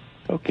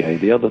 Okay,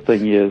 the other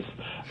thing is,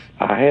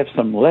 I have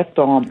some left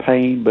arm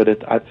pain, but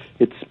it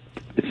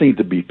seems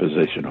to be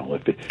positional.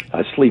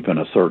 I sleep in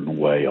a certain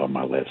way on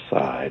my left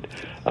side,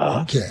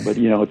 but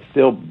it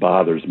still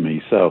bothers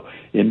me. So,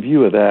 in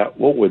view of that,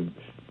 what would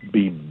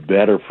be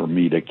better for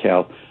me to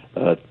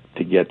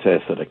get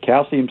tested? A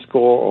calcium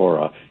score or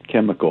a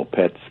chemical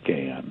PET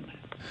scan?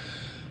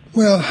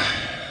 Well,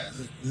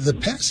 the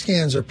PET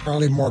scans are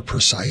probably more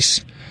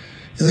precise.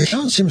 The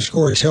calcium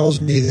score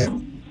tells me that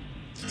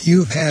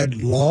you've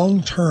had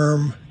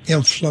long-term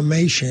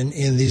inflammation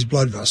in these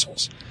blood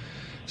vessels.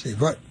 See,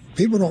 what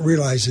people don't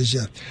realize is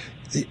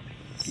the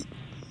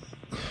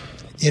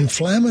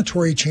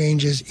inflammatory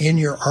changes in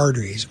your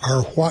arteries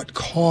are what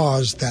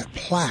cause that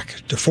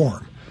plaque to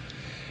form.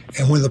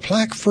 And when the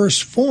plaque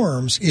first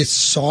forms, it's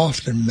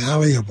soft and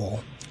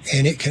malleable,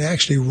 and it can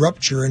actually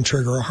rupture and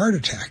trigger a heart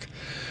attack.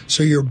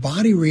 So your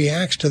body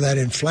reacts to that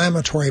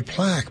inflammatory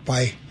plaque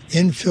by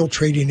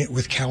infiltrating it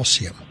with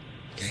calcium.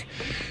 Okay.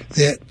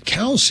 That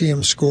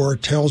calcium score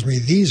tells me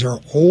these are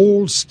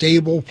old,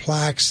 stable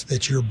plaques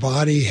that your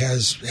body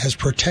has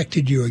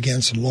protected you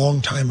against a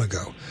long time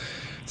ago.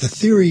 The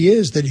theory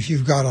is that if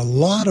you've got a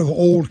lot of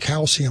old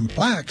calcium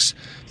plaques,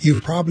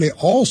 you've probably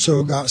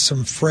also got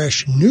some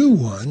fresh new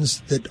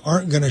ones that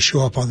aren't going to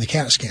show up on the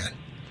CAT scan.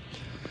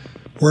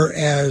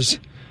 Whereas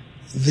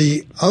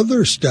the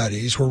other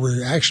studies where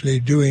we're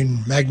actually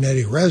doing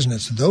magnetic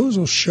resonance, those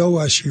will show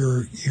us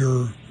your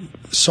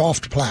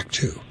soft plaque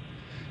too.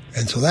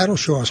 And so that'll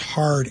show us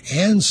hard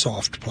and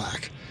soft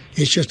plaque.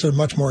 It's just a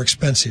much more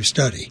expensive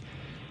study.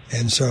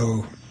 And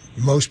so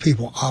most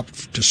people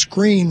opt to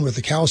screen with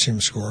the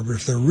calcium score, but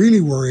if they're really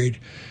worried,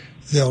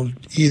 they'll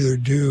either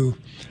do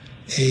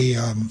a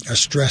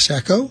stress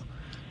echo,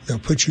 they'll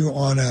put you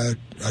on a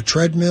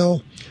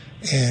treadmill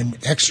and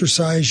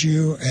exercise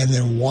you and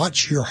then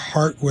watch your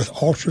heart with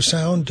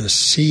ultrasound to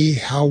see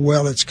how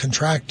well it's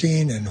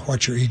contracting and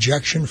what your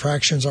ejection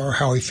fractions are,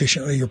 how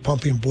efficiently you're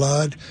pumping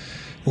blood.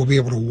 We'll be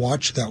able to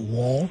watch that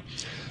wall.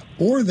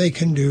 Or they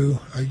can do,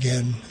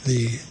 again,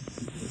 the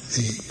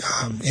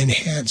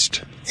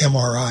enhanced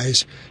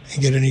MRIs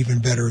and get an even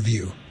better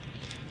view.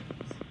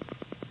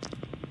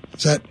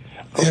 Does that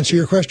answer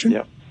your question?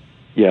 Yep.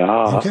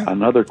 Yeah. Okay.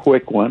 Another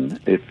quick one,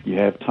 if you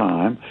have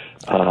time.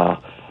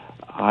 I'm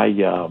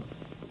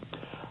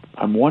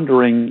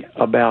wondering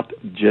about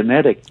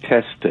genetic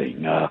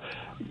testing.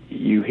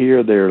 You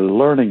hear they're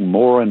learning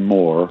more and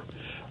more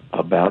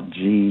about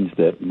genes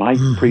that might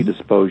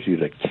predispose you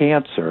to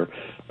cancer,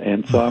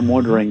 and so I'm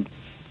wondering,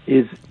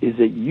 is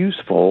it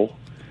useful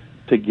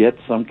to get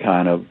some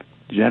kind of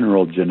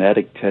general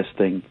genetic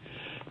testing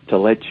to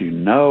let you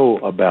know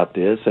about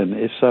this, and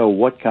if so,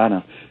 what kind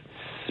of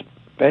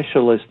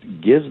specialist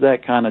gives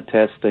that kind of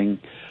testing?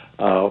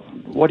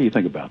 What do you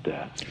think about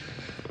that?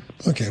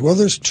 Okay, well,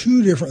 there's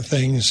two different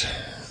things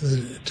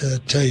to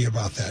tell you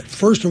about that.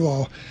 First of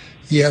all,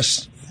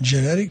 yes,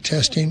 genetic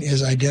testing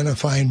is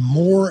identifying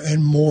more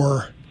and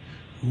more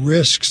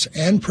risks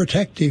and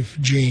protective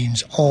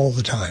genes all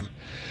the time.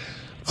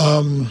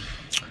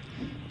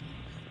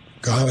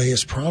 Golly,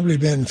 it's probably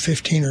been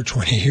 15 or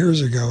 20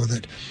 years ago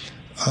that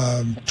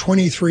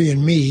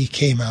 23andMe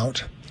came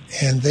out,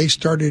 and they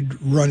started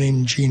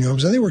running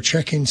genomes, and they were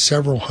checking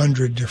several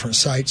hundred different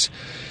sites,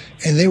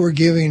 and they were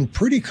giving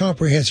pretty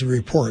comprehensive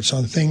reports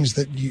on things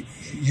that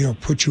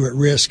put you at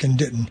risk and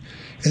didn't.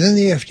 And then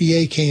the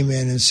FDA came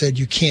in and said,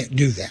 you can't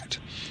do that.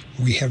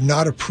 We have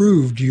not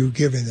approved you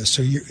giving this.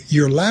 So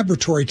your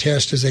laboratory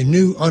test is a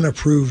new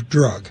unapproved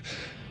drug.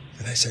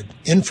 And I said,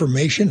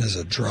 information is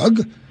a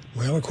drug?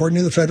 Well, according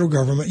to the federal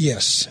government,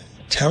 yes.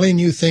 Telling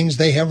you things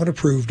they haven't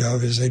approved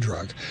of is a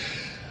drug,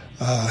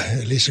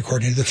 at least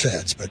according to the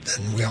feds. But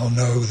then we all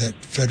know that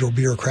federal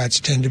bureaucrats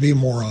tend to be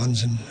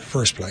morons in the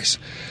first place.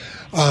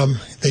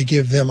 They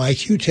give them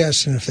IQ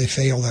tests, and if they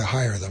fail, they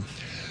hire them.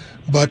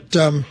 But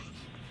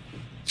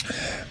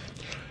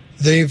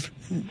they've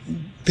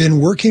been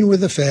working with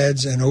the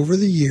feds, and over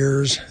the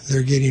years,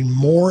 they're getting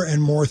more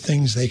and more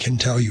things they can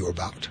tell you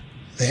about.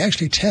 They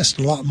actually test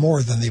a lot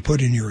more than they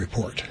put in your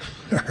report.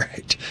 All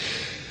right.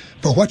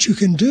 But what you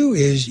can do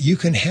is you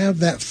can have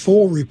that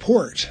full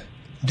report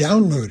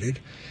downloaded,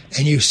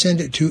 and you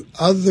send it to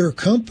other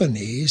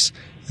companies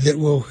that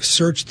will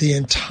search the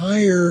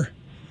entire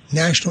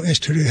National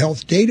Institute of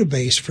Health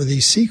database for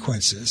these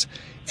sequences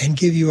and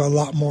give you a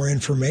lot more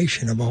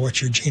information about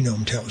what your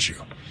genome tells you.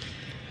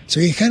 So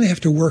you kind of have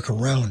to work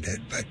around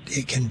it, but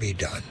it can be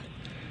done.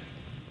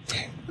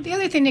 Well, the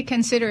other thing to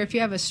consider, if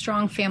you have a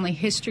strong family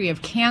history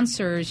of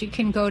cancers, you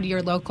can go to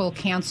your local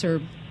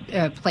cancer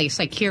place.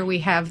 Like here we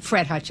have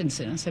Fred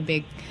Hutchinson. It's a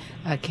big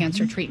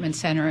cancer treatment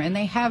center, and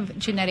they have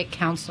genetic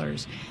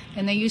counselors.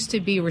 And they used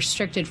to be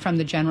restricted from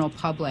the general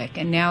public,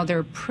 and now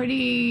they're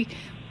pretty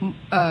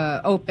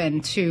open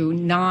to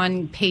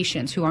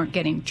non-patients who aren't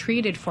getting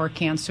treated for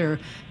cancer,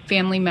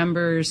 family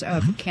members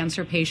of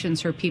cancer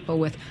patients or people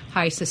with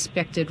high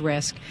suspected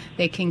risk.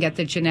 They can get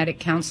the genetic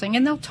counseling,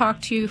 and they'll talk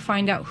to you,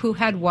 find out who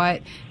had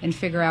what, and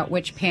figure out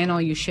which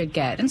panel you should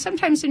get. And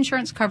sometimes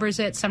insurance covers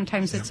it,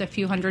 sometimes it's a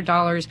few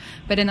 $100s,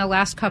 but in the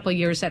last couple of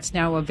years that's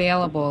now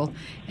available.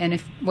 And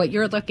if what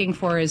you're looking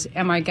for is,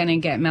 am I going to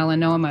get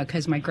melanoma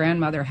because my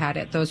grandmother had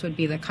it, those would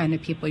be the kind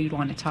of people you'd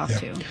want to talk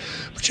to.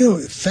 But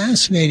the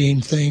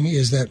fascinating thing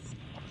is that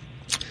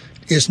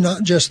it's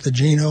not just the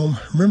genome.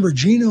 Remember,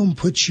 genome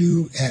puts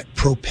you at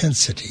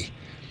propensity.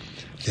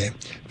 Okay,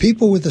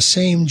 people with the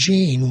same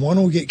gene, one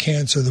will get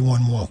cancer, the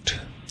one won't.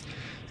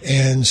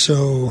 And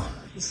so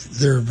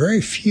there are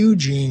very few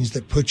genes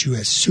that put you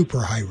at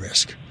super high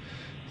risk.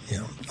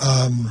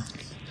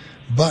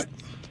 But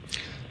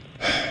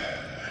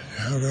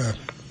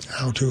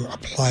how to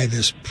apply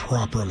this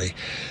properly?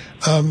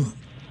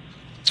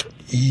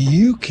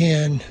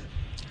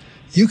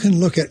 You can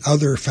look at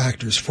other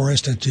factors. For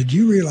instance, did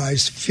you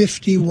realize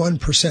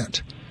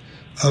 51%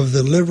 of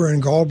the liver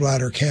and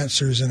gallbladder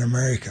cancers in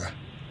America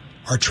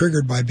are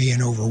triggered by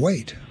being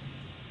overweight?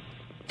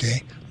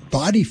 Okay?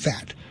 Body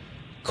fat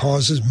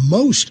causes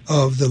most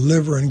of the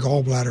liver and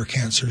gallbladder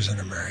cancers in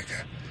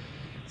America.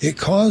 It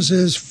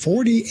causes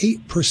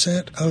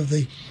 48% of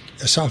the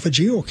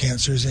esophageal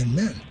cancers in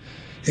men.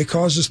 It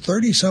causes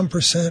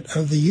 30-some%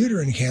 of the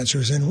uterine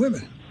cancers in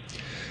women.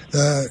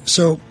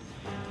 So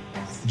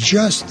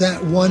just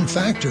that one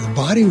factor,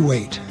 body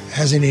weight,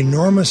 has an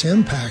enormous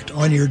impact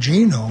on your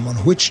genome, on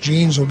which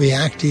genes will be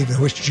active and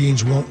which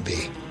genes won't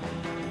be.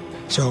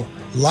 So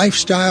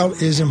lifestyle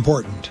is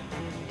important.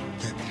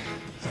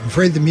 I'm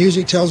afraid the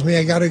music tells me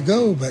I got to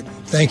go, but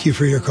thank you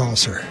for your call,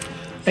 sir.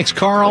 Thanks,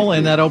 Carl.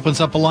 And that opens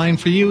up a line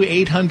for you,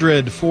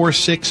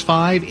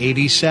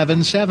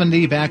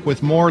 800-465-8770. Back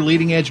with more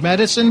Leading Edge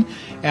Medicine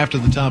after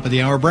the top of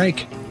the hour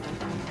break.